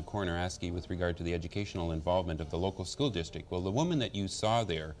recommendation of Coroner Askey with regard to the educational involvement of the local school district. Well, the woman that you saw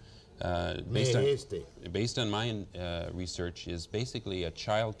there, based on my research, is basically a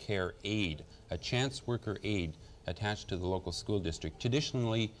child care aide, a chance worker aide attached to the local school district.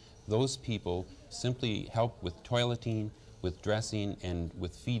 Traditionally, those people simply help with toileting, with dressing, and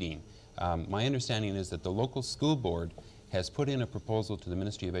with feeding. My understanding is that the local school board has put in a proposal to the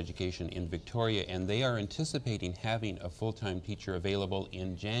Ministry of Education in Victoria, and they are anticipating having a full-time teacher available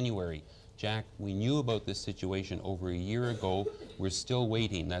in January. Jack, we knew about this situation over a year ago. We're still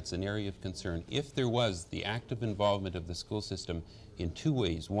waiting. That's an area of concern. If there was the active involvement of the school system in two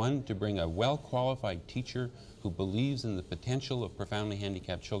ways. One, to bring a well-qualified teacher who believes in the potential of profoundly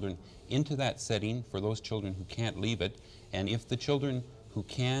handicapped children into that setting for those children who can't leave it, and if the children who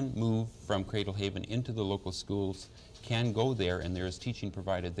can move from Cradle Haven into the local schools can go there and there is teaching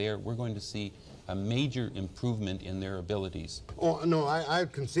provided there, we're going to see a major improvement in their abilities. Oh, no, I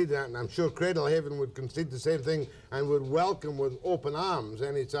concede that, and I'm sure Cradle Haven would concede the same thing and would welcome with open arms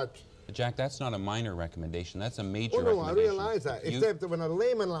any such... Jack, that's not a minor recommendation, that's a major recommendation. recommendation. I realize that, except that when a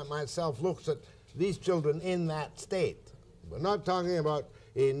layman like myself looks at these children in that state, we're not talking about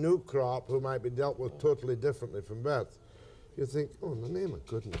a new crop who might be dealt with totally differently from birth. You think, oh, in the name of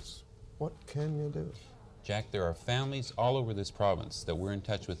goodness, what can you do? Jack, there are families all over this province that we're in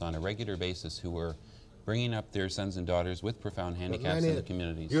touch with on a regular basis who are bringing up their sons and daughters with profound handicaps in the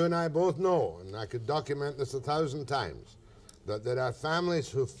communities. You and I both know, and I could document this 1,000 times, that there are families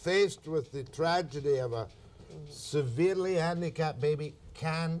who, faced with the tragedy of a severely handicapped baby,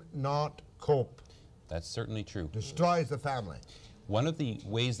 cannot cope. That's certainly true. Destroys the family. One of the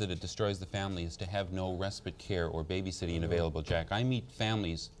ways that it destroys the family is to have no respite care or babysitting available, Jack. I meet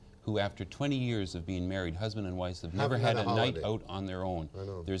families who, after 20 years of being married, husband and wife, have never had a night out on their own.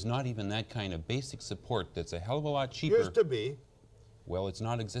 There's not even that kind of basic support that's a hell of a lot cheaper. Used to be. Well, it's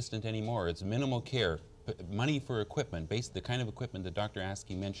not existent anymore. It's minimal care. Money for equipment, the kind of equipment that Dr.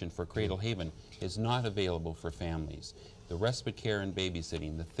 Askey mentioned for Cradle Haven, is not available for families. The respite care and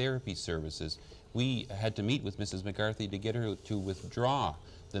babysitting, the therapy services. We had to meet with Mrs. McCarthy to get her to withdraw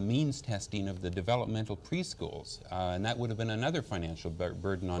the means testing of the developmental preschools, and that would have been another financial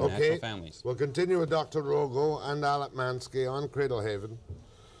burden on national families. We'll continue with Dr. Rogow and Etmanski on Cradle Haven,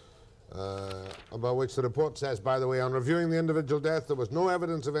 about which the report says, by the way, on reviewing the individual death, there was no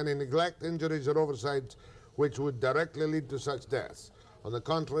evidence of any neglect, injuries or oversights which would directly lead to such deaths. On the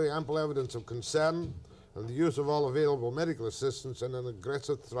contrary, ample evidence of concern and the use of all available medical assistance and an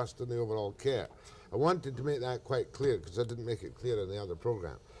aggressive thrust in the overall care. I wanted to make that quite clear because I didn't make it clear in the other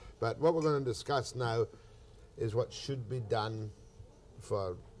program. But what we're going to discuss now is what should be done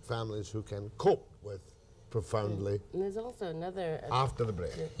for families who can cope with profoundly. And there's also another... after the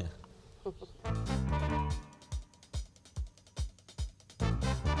break. Yeah.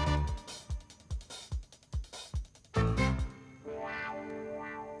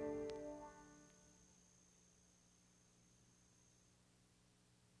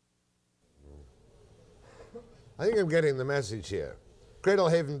 I think I'm getting the message here. Cradle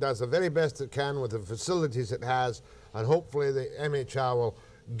Haven does the very best it can with the facilities it has, and hopefully the MHR will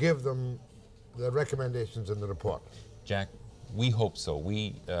give them the recommendations in the report. Jack, we hope so.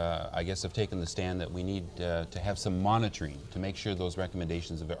 We, I guess, have taken the stand that we need to have some monitoring to make sure those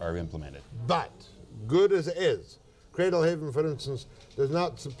recommendations are implemented. But, good as it is, Cradle Haven, for instance, does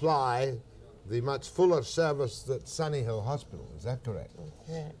not supply the much fuller service that Sunny Hill Hospital. Is that correct?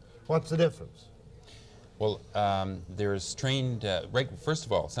 Yeah. What's the difference? Well, there's trained, first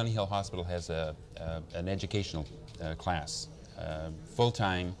of all, Sunny Hill Hospital has an educational class,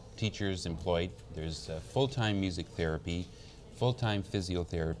 full-time teachers employed. There's full-time music therapy, full-time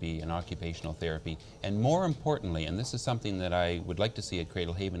physiotherapy and occupational therapy. And more importantly, and this is something that I would like to see at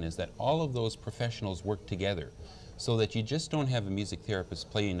Cradle Haven, is that all of those professionals work together so that you just don't have a music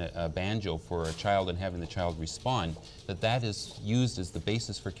therapist playing a banjo for a child and having the child respond, that is used as the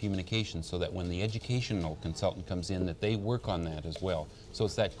basis for communication so that when the educational consultant comes in, that they work on that as well. So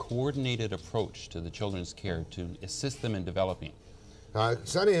it's that coordinated approach to the children's care to assist them in developing.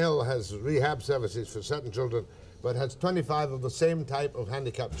 Sunny Hill has rehab services for certain children, but has 25 of the same type of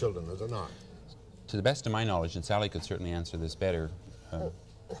handicapped children, is it not? To the best of my knowledge, and Sally could certainly answer this better.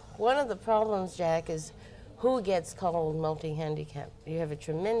 One of the problems, Jack, is who gets called multi-handicapped. You have a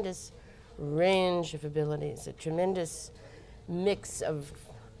tremendous range of abilities, a tremendous mix of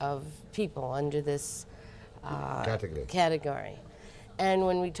people under this category. And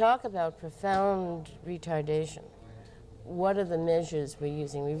when we talk about profound retardation, what are the measures we're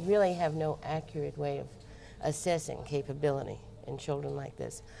using? We really have no accurate way of assessing capability in children like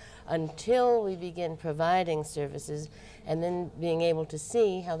this until we begin providing services and then being able to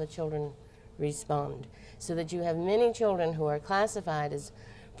see how the children respond. So that you have many children who are classified as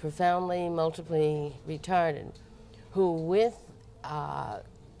profoundly, multiply retarded, who with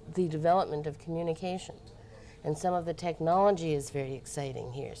the development of communication, and some of the technology is very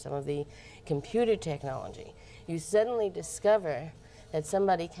exciting here, some of the computer technology, you suddenly discover that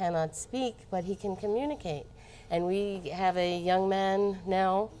somebody cannot speak, but he can communicate. And we have a young man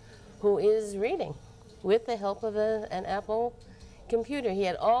now who is reading with the help of an Apple computer. He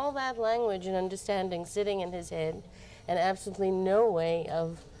had all that language and understanding sitting in his head and absolutely no way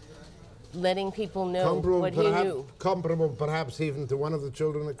of letting people know what he knew. Comparable perhaps even to one of the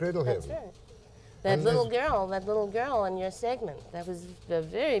children at Cradle Haven. That's right. That little girl in your segment, that was a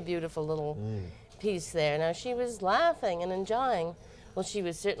very beautiful little piece there. Now, she was laughing and enjoying. Well, she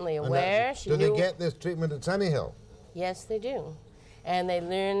was certainly aware. Do they get this treatment at Sunnyhill? Yes, they do. And they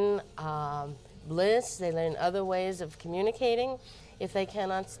learn bliss, they learn other ways of communicating if they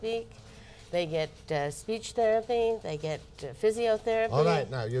cannot speak. They get speech therapy, they get physiotherapy. All right,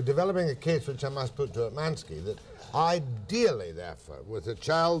 now, you're developing a case which I must put to Etmanski, that ideally, therefore, with a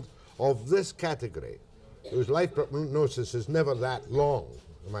child of this category, whose life prognosis is never that long,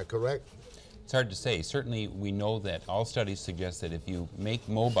 am I correct? It's hard to say. Certainly, we know that all studies suggest that if you make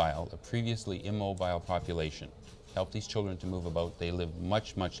mobile a previously immobile population, help these children to move about, they live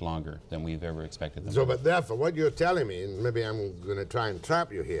much, much longer than we've ever expected them to. So, but therefore, what you're telling me, and maybe I'm going to try and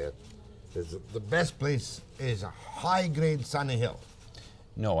trap you here, is that the best place is a high-grade Sunnyhill.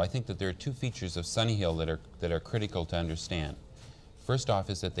 No, I think that there are two features of Sunnyhill that are critical to understand. First off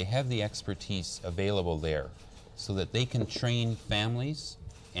is that they have the expertise available there so that they can train families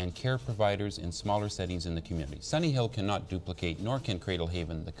and care providers in smaller settings in the community. Sunnyhill cannot duplicate, nor can Cradle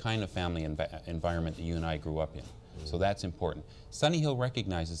Haven, the kind of family environment that you and I grew up in. So that's important. Sunnyhill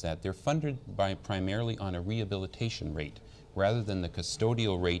recognizes that they're funded primarily on a rehabilitation rate rather than the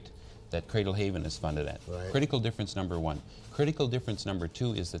custodial rate that Cradle Haven is funded at. Right. Critical difference number one. Critical difference number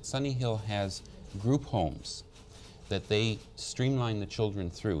two is that Sunnyhill has group homes that they streamline the children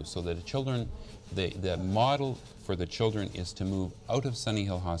through so that the model for the children is to move out of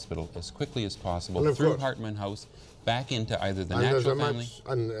Sunnyhill Hospital as quickly as possible through Hartman House back into either the natural family.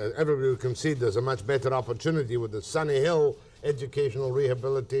 And everybody will concede there's a much better opportunity with the Sunnyhill educational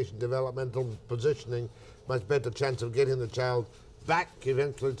rehabilitation developmental positioning, much better chance of getting the child back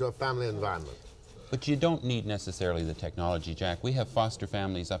eventually to a family environment. But you don't need necessarily the technology, Jack. We have foster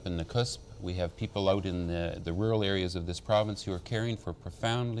families up in the cusp. We have people out in the rural areas of this province who are caring for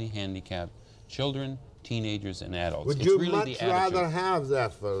profoundly handicapped children, teenagers, and adults. Would you much rather have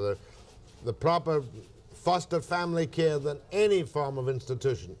that for the proper foster family care than any form of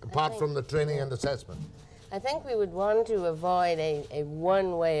institution, apart from the training and assessment? I think we would want to avoid a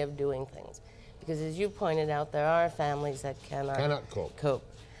one way of doing things. Because as you pointed out, there are families that cannot cope.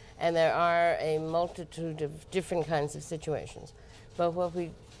 And there are a multitude of different kinds of situations. But what we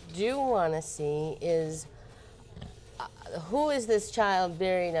do want to see is who is this child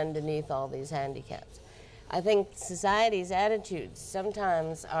buried underneath all these handicaps? I think society's attitudes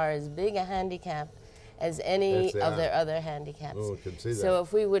sometimes are as big a handicap as any of their other handicaps. Oh, I can see that. So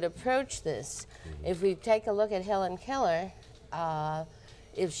if we would approach this, if we take a look at Helen Keller,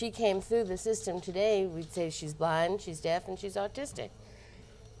 if she came through the system today, we'd say she's blind, she's deaf, and she's autistic.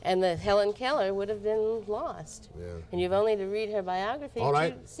 And the Helen Keller would have been lost. Yeah. And you've only to read her biography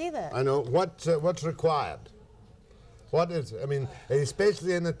to see that. I know. What's required? What is, I mean,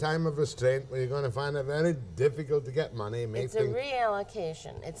 especially in a time of restraint where you're going to find it very difficult to get money. It's a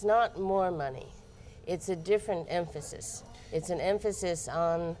reallocation. It's not more money. It's a different emphasis. It's an emphasis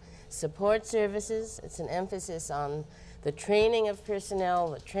on support services. It's an emphasis on the training of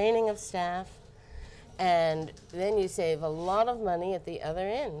personnel, the training of staff, and then you save a lot of money at the other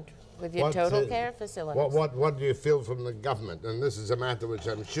end with your total care facilities. What do you feel from the government? And this is a matter which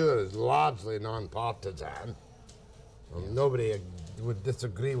I'm sure is largely non-partisan. Nobody would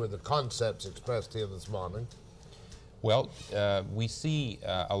disagree with the concepts expressed here this morning. Well, we see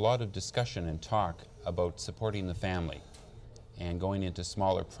a lot of discussion and talk about supporting the family and going into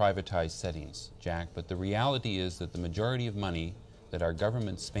smaller privatized settings, Jack, but the reality is that the majority of money that our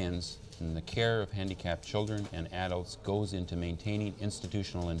government spends in the care of handicapped children and adults goes into maintaining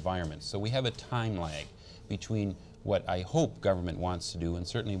institutional environments. So we have a time lag between what I hope government wants to do and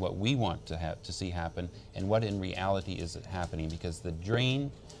certainly what we want to see happen and what in reality is happening, because the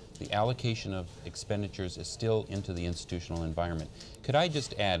drain, the allocation of expenditures is still into the institutional environment. Could I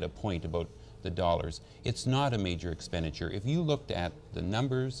just add a point about the dollars? It's not a major expenditure. If you looked at the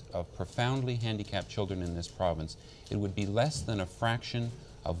numbers of profoundly handicapped children in this province, it would be less than a fraction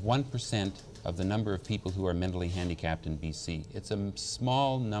of 1% of the number of people who are mentally handicapped in BC. It's a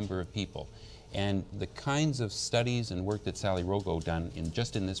small number of people. And the kinds of studies and work that Sally Rogow done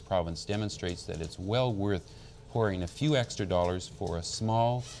just in this province demonstrates that it's well worth pouring a few extra dollars for a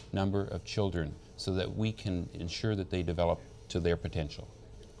small number of children so that we can ensure that they develop to their potential.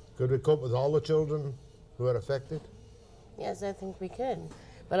 Could we cope with all the children who are affected? Yes, I think we could.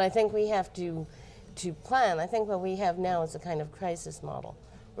 But I think we have to plan. I think what we have now is a kind of crisis model.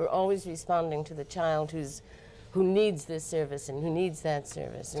 We're always responding to the child who needs this service and who needs that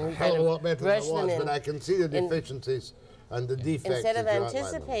service. And a hell of a lot better than it was, but I can see the deficiencies and the defects. Instead of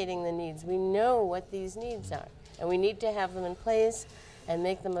anticipating the needs, we know what these needs are. And we need to have them in place and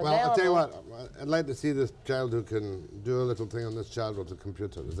make them available. Well, I'll tell you what, I'd like to see this child who can do a little thing on this child with the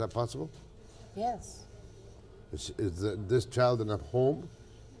computer. Is that possible? Yes. Is this child in a home?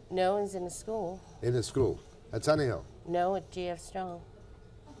 No, he's in a school. In a school? At Sunnyhill? No, at GF Strong.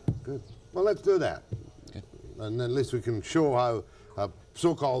 Good. Well, let's do that. Good. And then at least we can show how a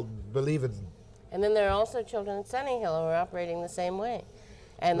so-called believed... And then there are also children at Sunnyhill who are operating the same way.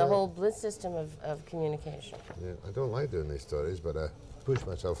 And the whole bliss system of communication. Yeah, I don't like doing these stories, but I push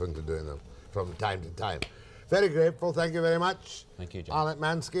myself into doing them from time to time. Very grateful. Thank you very much. Thank you, John.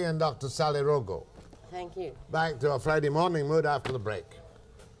 Etmanski and Dr. Sally Rogow. Thank you. Back to a Friday morning mood after the break.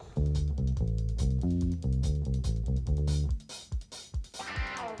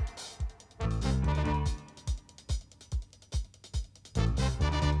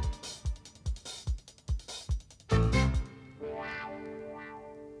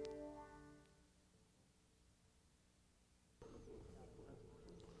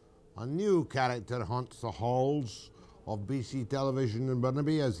 A new character haunts the halls of BC television in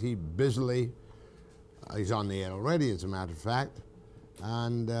Burnaby as he busily, he's on the air already as a matter of fact,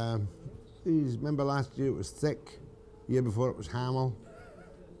 and remember last year it was Thick, the year before it was Hamill.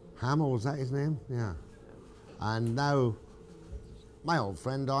 Hamill, was that his name? Yeah. And now my old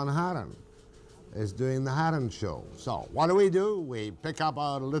friend Don Harron is doing the Harron Show. So what do? We pick up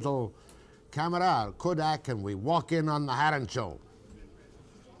our little camera, our Kodak, and we walk in on the Harron Show.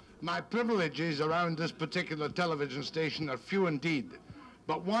 My privileges around this particular television station are few indeed,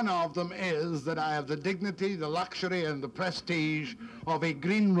 but one of them is that I have the dignity, the luxury, and the prestige of a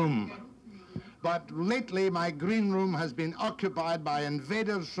green room. But lately, my green room has been occupied by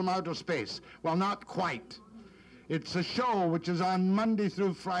invaders from outer space. Well, not quite. It's a show which is on Monday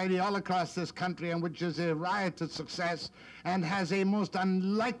through Friday all across this country and which is a riotous success and has a most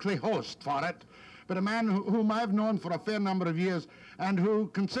unlikely host for it, but a man whom I've known for a fair number of years and who,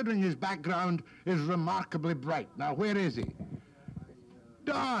 considering his background, is remarkably bright. Now, where is he?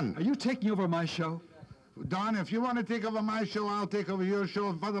 Don! Are you taking over my show? Don, if you want to take over my show, I'll take over your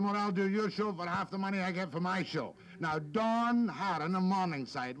show. Furthermore, I'll do your show for half the money I get for my show. Now, Don Harron of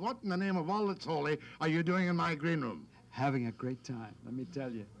Morningside, what in the name of all that's holy are you doing in my green room? Having a great time, let me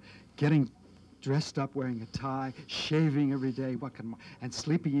tell you. Getting dressed up, wearing a tie, shaving every day, and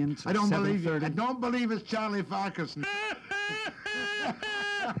sleeping in till 7:30. I don't believe you. I don't believe it's Charlie Farquharson.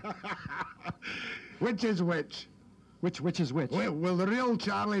 Which is which? Which is which? Will the real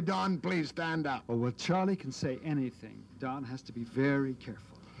Charlie Don please stand up? Well, Charlie can say anything. Don has to be very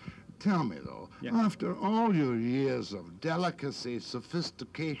careful. Tell me, though, after all your years of delicacy,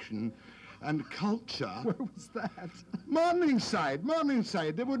 sophistication, and culture... Where was that? Morningside.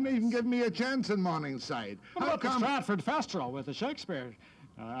 They wouldn't even give me a chance in Morningside. What about the Stratford Festival with the Shakespeare?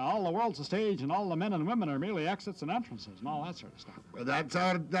 All the world's a stage, and all the men and women are merely exits and entrances, and all that sort of stuff. Well, that's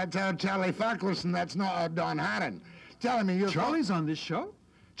our Charlie Farquharson. That's not our Don Harron. Tell me, Charlie's on this show?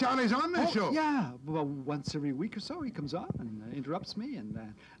 Charlie's on this show? Yeah. Well, once every week or so, he comes on and interrupts me, and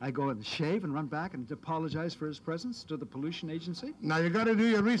I go and shave and run back and apologize for his presence to the pollution agency. Now, you've got to do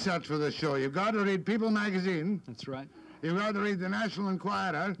your research for this show. You've got to read People magazine. That's right. You've got to read the National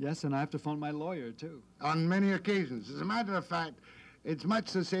Enquirer. Yes, and I have to phone my lawyer, too. On many occasions. As a matter of fact, it's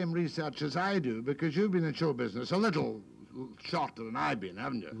much the same research as I do, because you've been in show business a little shorter than I've been,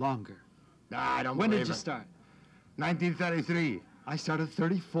 haven't you? Longer. Nah, I don't When believe did you it. start? 1933. I started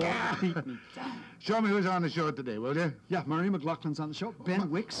 34. Beat me. Show me who's on the show today, will you? Yeah, Murray McLaughlin's on the show. Ben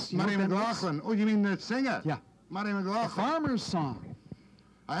Wicks. Murray McLaughlin. Oh, you mean the singer? Yeah. Murray McLaughlin. A farmer's song.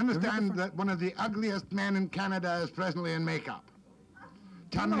 I understand that one of the ugliest men in Canada is presently in makeup.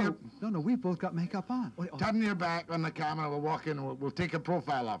 No, we've both got makeup on. Turn your back on the camera. We'll walk in and we'll take a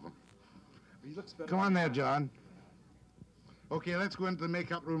profile of him. He looks better. Come on there, John. Okay, let's go into the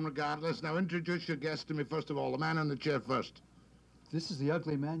makeup room regardless. Now introduce your guest to me first of all. The man in the chair first. This is the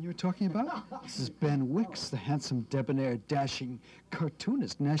ugly man you're talking about? This is Ben Wicks, the handsome, debonair, dashing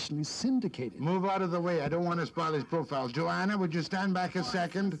cartoonist, nationally syndicated. Move out of the way. I don't want to spoil his profile. Joanna, would you stand back a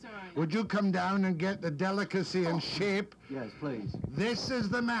second? Would you come down and get the delicacy and shape? Yes, please. This is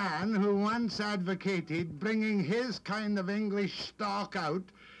the man who once advocated bringing his kind of English stock out,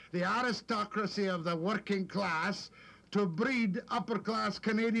 the aristocracy of the working class, to breed upper-class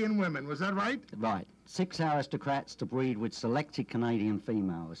Canadian women. Was that right? Right. 6 aristocrats to breed with selected Canadian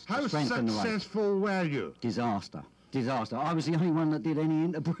females. How successful were you? Disaster. Disaster. I was the only one that did any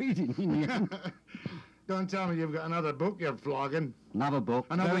interbreeding in the end. Don't tell me you've got another book you're flogging. Another book.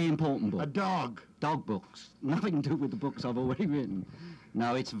 Very important book. A dog. Dog books. Nothing to do with the books I've already written.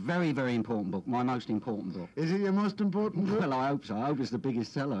 No, it's a very, very important book. My most important book. Is it your most important book? Well, I hope so. I hope it's the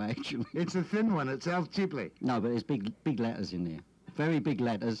biggest seller, actually. It's a thin one. It sells cheaply. No, but there's big letters in there. Very big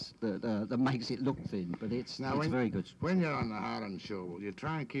letters that makes it look thin, but it's very good. When you're on the Harron Show, will you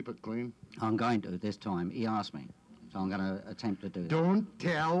try and keep it clean? I'm going to this time. He asked me, so I'm going to attempt to do that. Don't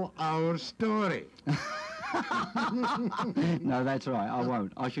tell our story. No, that's right. I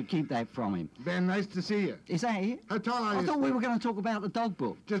won't. I should keep that from him. Ben, nice to see you. Is that it? How tall are you? I thought we were going to talk about the dog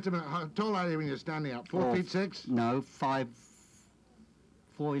book. Just a minute. How tall are you when you're standing up? 4'6"? No,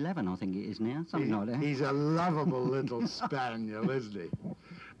 4'11", I think it is now, something like that. He's a lovable little spaniel, isn't he?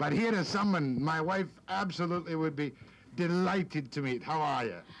 But here is someone my wife absolutely would be delighted to meet. How are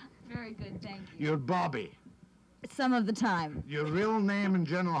you? Very good, thank you. You're Bobby. Some of the time. Your real name in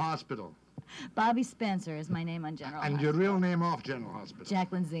General Hospital? Bobby Spencer is my name on General Hospital. And your real name off General Hospital?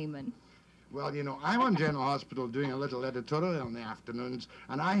 Jacqueline Zeman. Well, you know, I'm on General Hospital doing a little editorial in the afternoons,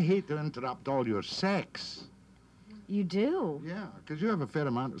 and I hate to interrupt all your sex. You do? Yeah, because you have a fair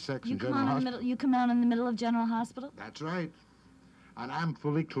amount of sex You in come General on in the Hospital. middle. You come out in the middle of General Hospital. That's right. And I'm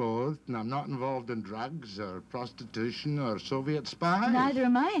fully clothed, and I'm not involved in drugs or prostitution or Soviet spies. Neither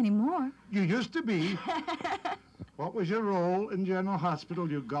am I anymore. You used to be. What was your role in General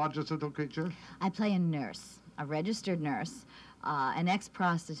Hospital, you gorgeous little creature? I play a nurse, a registered nurse, an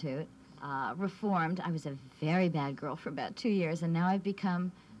ex-prostitute, reformed. I was a very bad girl for about 2 years, and now I've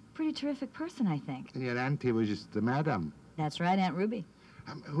become a pretty terrific person, I think. And your auntie was just the madam. That's right, Aunt Ruby.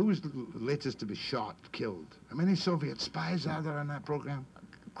 Who was the latest to be shot, killed? How many Soviet spies are there in that program?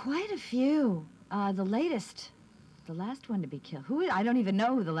 Quite a few. The last one to be killed. I don't even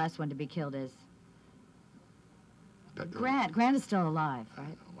know who the last one to be killed is. Grant. Grant is still alive,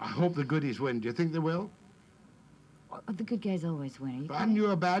 right? I hope the goodies win. Do you think they will? The good guys always win. Aren't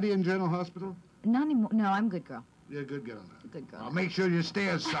you a baddie in General Hospital? Not anymore. No, I'm a good girl. You're a good girl now. Good girl. I'll make sure you stay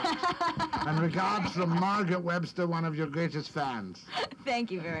as such. And regards from Margaret Webster, one of your greatest fans.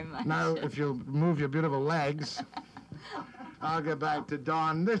 Thank you very much. Now, if you'll move your beautiful legs, I'll get back to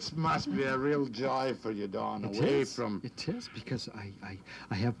Don. This must be a real joy for you, Don, away from... It is, because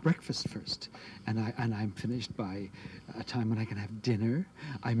I have breakfast first, and I'm finished by a time when I can have dinner.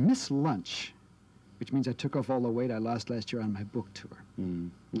 I miss lunch, which means I took off all the weight I lost last year on my book tour.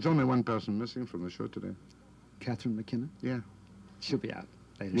 There's only one person missing from the show today. Catherine McKinnon? Yeah. She'll be out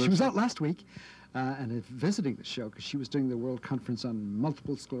later. She was out last week and visiting the show because she was doing the World Conference on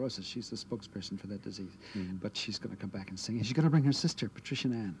Multiple Sclerosis. She's the spokesperson for that disease. But she's going to come back and sing. And she's going to bring her sister, Patricia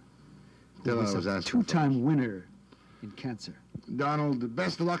Ann, who is a two-time winner in cancer. Donald,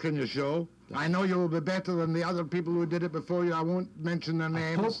 best of luck in your show. I know you will be better than the other people who did it before you. I won't mention their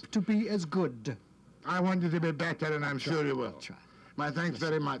names. I hope to be as good. I want you to be better, and I'm sure you will. Try. My thanks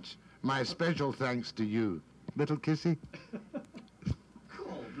very much. My special thanks to you. Little kissy?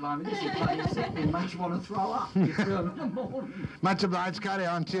 Blimey, this is bloody sick. You much want to throw up. It's early in the morning. Much obliged. Carry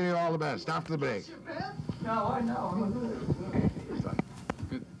on. Cheerio. All the best. After the break. No, I know.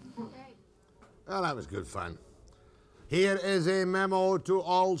 Well, that was good fun. Here is a memo to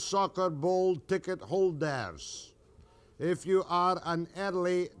all soccer bowl ticket holders. If you are an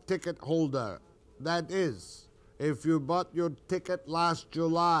early ticket holder, that is, if you bought your ticket last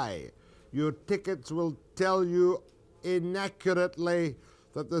July, your tickets will tell you inaccurately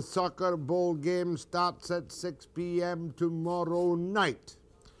that the soccer bowl game starts at 6 p.m. tomorrow night.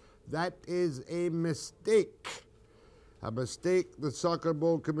 That is a mistake. A mistake the Soccer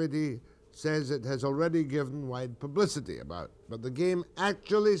Bowl Committee says it has already given wide publicity about. But the game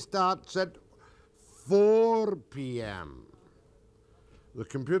actually starts at 4 p.m. The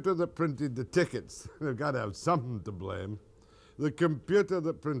computer that printed the tickets, they've got to have something to blame. The computer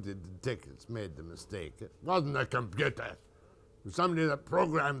that printed the tickets made the mistake. It wasn't a computer. somebody that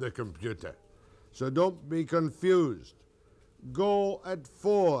programmed the computer. So don't be confused. Go at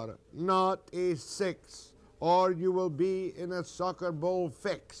 4, not a 6, or you will be in a soccer ball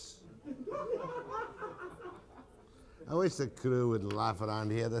fix. I wish the crew would laugh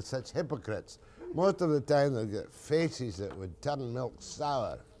around here. They're such hypocrites. Most of the time they'll get faces that would turn milk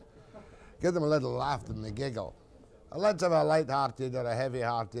sour. Give them a little laugh and they giggle. Let's have a light-hearted or a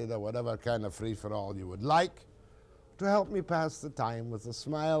heavy-hearted or whatever kind of free-for-all you would like to help me pass the time with a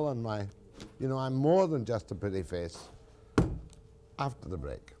smile on my, you know, I'm more than just a pretty face. After the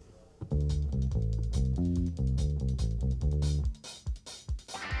break.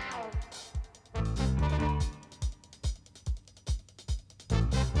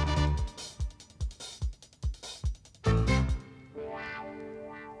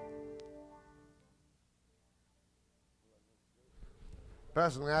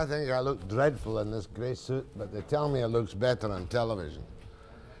 Personally, I think I look dreadful in this grey suit, but they tell me it looks better on television.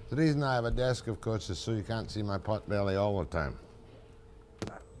 The reason I have a desk, of course, is so you can't see my pot belly all the time.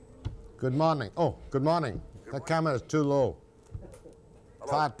 Good morning. Oh, good morning. The camera's too low.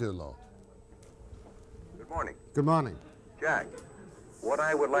 Hello. Far too low. Good morning. Good morning. Jack, what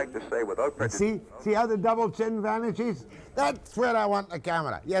I would like to say without prejudice... See how the double chin vanishes? That's where I want the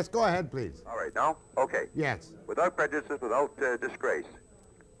camera. Yes, go ahead, please. All right, now? Okay. Yes. Without prejudice, without disgrace,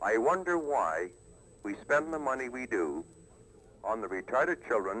 I wonder why we spend the money we do on the retarded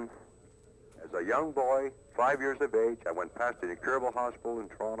children. As a young boy, 5 years of age, I went past the incurable hospital in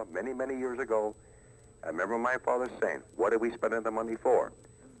Toronto many, many years ago. I remember my father saying, what are we spending the money for?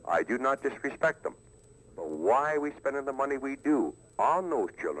 I do not disrespect them, but why are we spending the money we do on those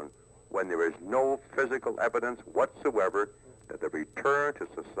children when there is no physical evidence whatsoever that they return to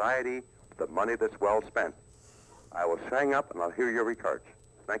society the money that's well spent? I will hang up and I'll hear your regards.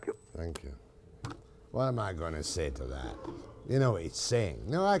 Thank you. Thank you. What am I going to say to that? You know what he's saying.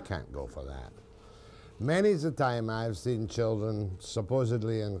 No, I can't go for that. Many's the time I've seen children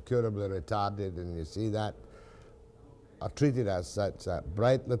supposedly incurably retarded, and you see that are treated as such, that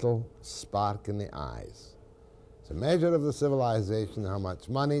bright little spark in the eyes. It's a measure of the civilization, how much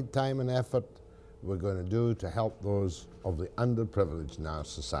money, time, and effort we're going to do to help those of the underprivileged in our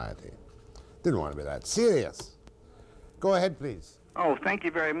society. Didn't want to be that serious. Go ahead, please. Oh, thank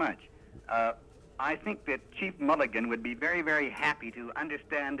you very much. I think that Chief Mulligan would be very, very happy to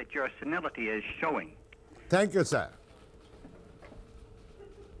understand that your senility is showing. Thank you, sir.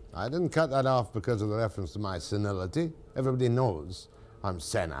 I didn't cut that off because of the reference to my senility. Everybody knows I'm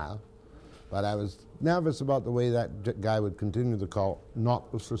senile. But I was nervous about the way that guy would continue the call,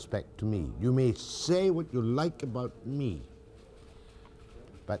 not with respect to me. You may say what you like about me,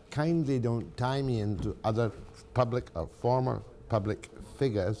 but kindly don't tie me into other public or former public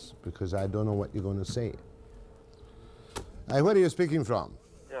figures, because I don't know what you're going to say. Where are you speaking from?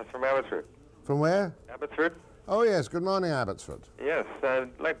 Yes, from Abbotsford. From where? Abbotsford. Oh, yes. Good morning, Abbotsford. Yes, I'd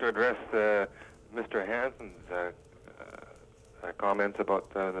like to address Mr. Hanson's comments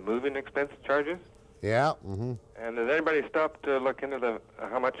about the moving expense charges. Yeah. Mm-hmm. And has anybody stopped to look into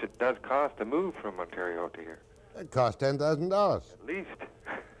how much it does cost to move from Ontario to here? It costs $10,000. At least.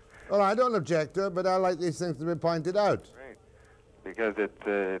 Well, I don't object to it, but I like these things to be pointed out. Right. Because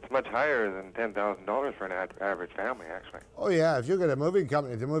it's much higher than $10,000 for an average family, actually. Oh, yeah. If you get a moving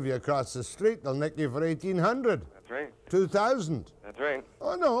company to move you across the street, they'll nick you for $1,800. That's right. $2,000. That's right.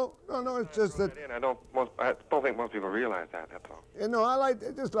 Oh, no. No, it's just that... I don't think most people realize that, that's all. You know, I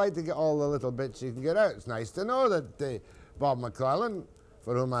just like to get all the little bits you can get out. It's nice to know that Bob McClelland,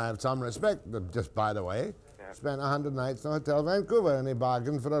 for whom I have some respect, just by the way, spent 100 nights in a hotel in Vancouver, and he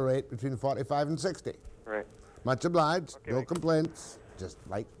bargained for a rate between 45 and 60. Right. Much obliged. Okay. No complaints. Just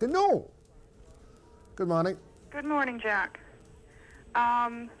like to know. Good morning. Good morning, Jack.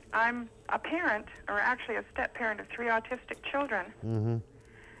 I'm a parent, or actually a step-parent of 3 autistic children. Mm-hmm.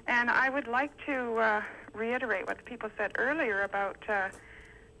 And I would like to reiterate what the people said earlier about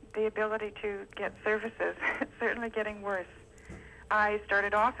the ability to get services. It's certainly getting worse. I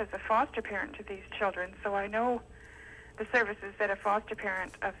started off as a foster parent to these children, so I know the services that a foster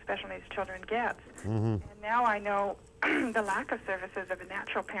parent of special needs children gets. Mm-hmm. And now I know the lack of services of a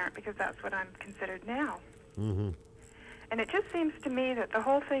natural parent, because that's what I'm considered now. Mm-hmm. And it just seems to me that the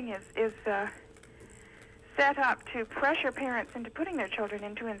whole thing is set up to pressure parents into putting their children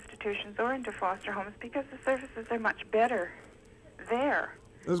into institutions or into foster homes, because the services are much better there.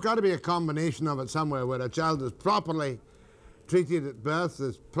 There's got to be a combination of it somewhere where a child is properly treated at birth,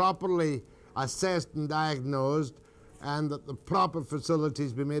 is properly assessed and diagnosed, and that the proper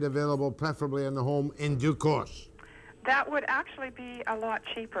facilities be made available, preferably in the home, in due course. That would actually be a lot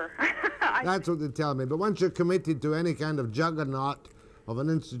cheaper. That's what they tell me. But once you're committed to any kind of juggernaut of an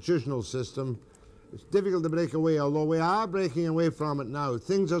institutional system, it's difficult to break away, although we are breaking away from it now.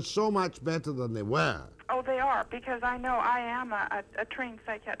 Things are so much better than they were. Oh, they are, because I know I am a trained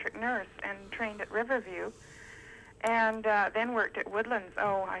psychiatric nurse and trained at Riverview, and then worked at Woodlands,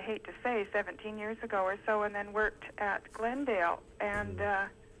 I hate to say, 17 years ago or so, and then worked at Glendale, and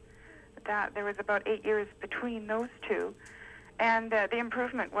that there was about 8 years between those two. And the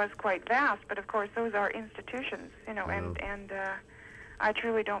improvement was quite vast, but of course those are institutions, you know, and I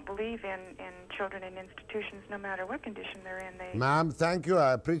truly don't believe in children in institutions, no matter what condition they're in. Ma'am, thank you.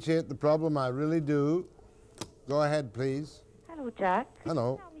 I appreciate the problem. I really do. Go ahead, please. Hello, Jack.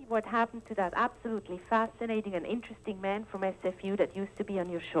 Hello. Tell me what happened to that absolutely fascinating and interesting man from SFU that used to be on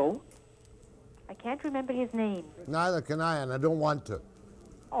your show. I can't remember his name. Neither can I, and I don't want to.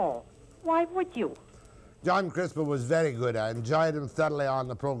 Oh, why would you? John Crispo was very good. I enjoyed him thoroughly on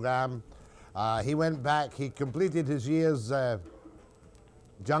the program. He went back. He completed his year's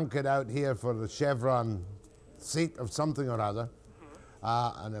junket out here for the Chevron seat of something or other.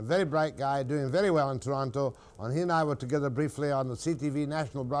 And a very bright guy, doing very well in Toronto. And he and I were together briefly on the CTV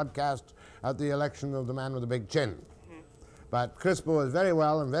national broadcast at the election of the man with the big chin. But Crispo was very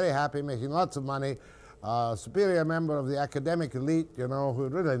well and very happy, making lots of money. A superior member of the academic elite, you know, who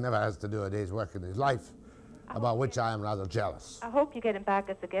really never has to do a day's work in his life, about which I am rather jealous. I hope you get him back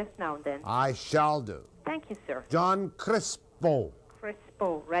as a guest now and then. I shall do. Thank you, sir. John Crispo.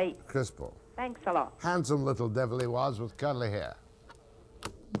 Crispo, right. Crispo. Thanks a lot. Handsome little devil he was with curly hair.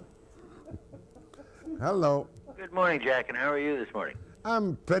 Hello. Good morning, Jack, and how are you this morning?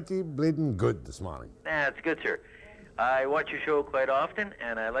 I'm pretty bleeding good this morning. That's good, sir. I watch your show quite often,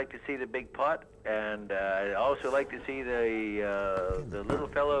 and I like to see the big pot, and I also like to see the little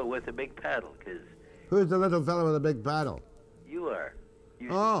fellow with the big paddle, because... Who's the little fellow with the big paddle? You are.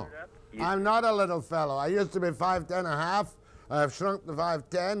 I'm not a little fellow. I used to be 5'10" and a half. I've shrunk to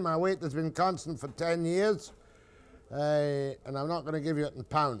 5'10". My weight has been constant for 10 years. And I'm not going to give you it in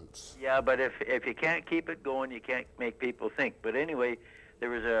pounds. Yeah, but if you can't keep it going, you can't make people think. But anyway, there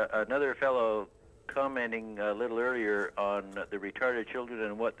was another fellow commenting a little earlier on the retarded children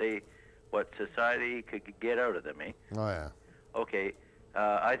and what society could get out of them, eh? Oh, yeah. Okay.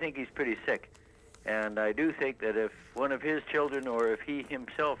 I think he's pretty sick. And I do think that if one of his children or if he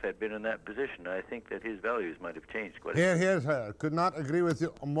himself had been in that position, I think that his values might have changed quite a bit. Here's her. Could not agree with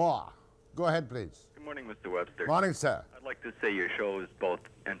you more. Go ahead, please. Good morning, Mr. Webster. Morning, sir. I'd like to say your show is both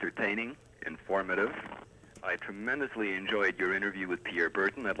entertaining, informative. I tremendously enjoyed your interview with Pierre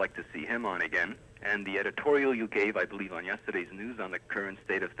Burton. I'd like to see him on again. And the editorial you gave, I believe, on yesterday's news on the current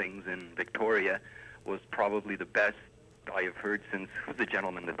state of things in Victoria was probably the best I have heard since, who's the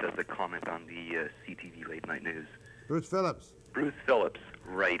gentleman that does the comment on the CTV late night news? Bruce Phillips. Bruce Phillips,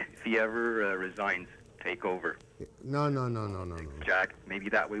 right. If he ever resigns, take over. No. Jack, maybe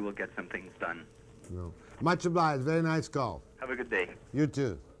that way we'll get some things done. No. Much obliged. Very nice call. Have a good day. You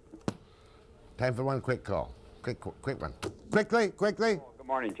too. Time for one quick call. Quick one. Quickly. Good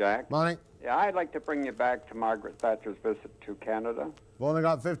morning, Jack. Morning. Yeah, I'd like to bring you back to Margaret Thatcher's visit to Canada. We've only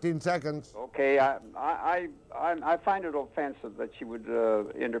got 15 seconds. Okay, I find it offensive that she would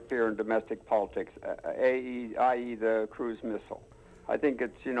interfere in domestic politics, i.e. the cruise missile. I think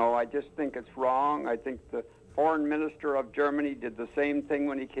it's, I just think it's wrong. I think the foreign minister of Germany did the same thing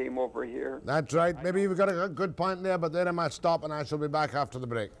when he came over here. That's right. Maybe you've got a good point there, but there I must stop, and I shall be back after the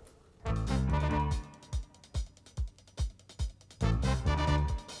break.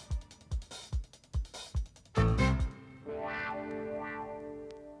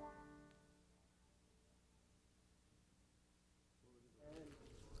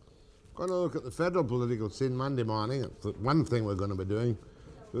 Going to look at the federal political scene Monday morning. It's one thing we're going to be doing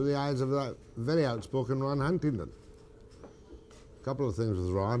through the eyes of that very outspoken Ron Huntington. A couple of things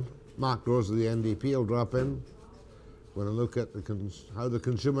with Ron. Mark Rose of the NDP will drop in. We're going to look at how the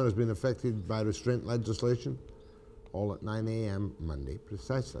consumer has been affected by restraint legislation, all at 9 a.m. Monday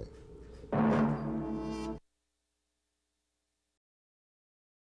precisely.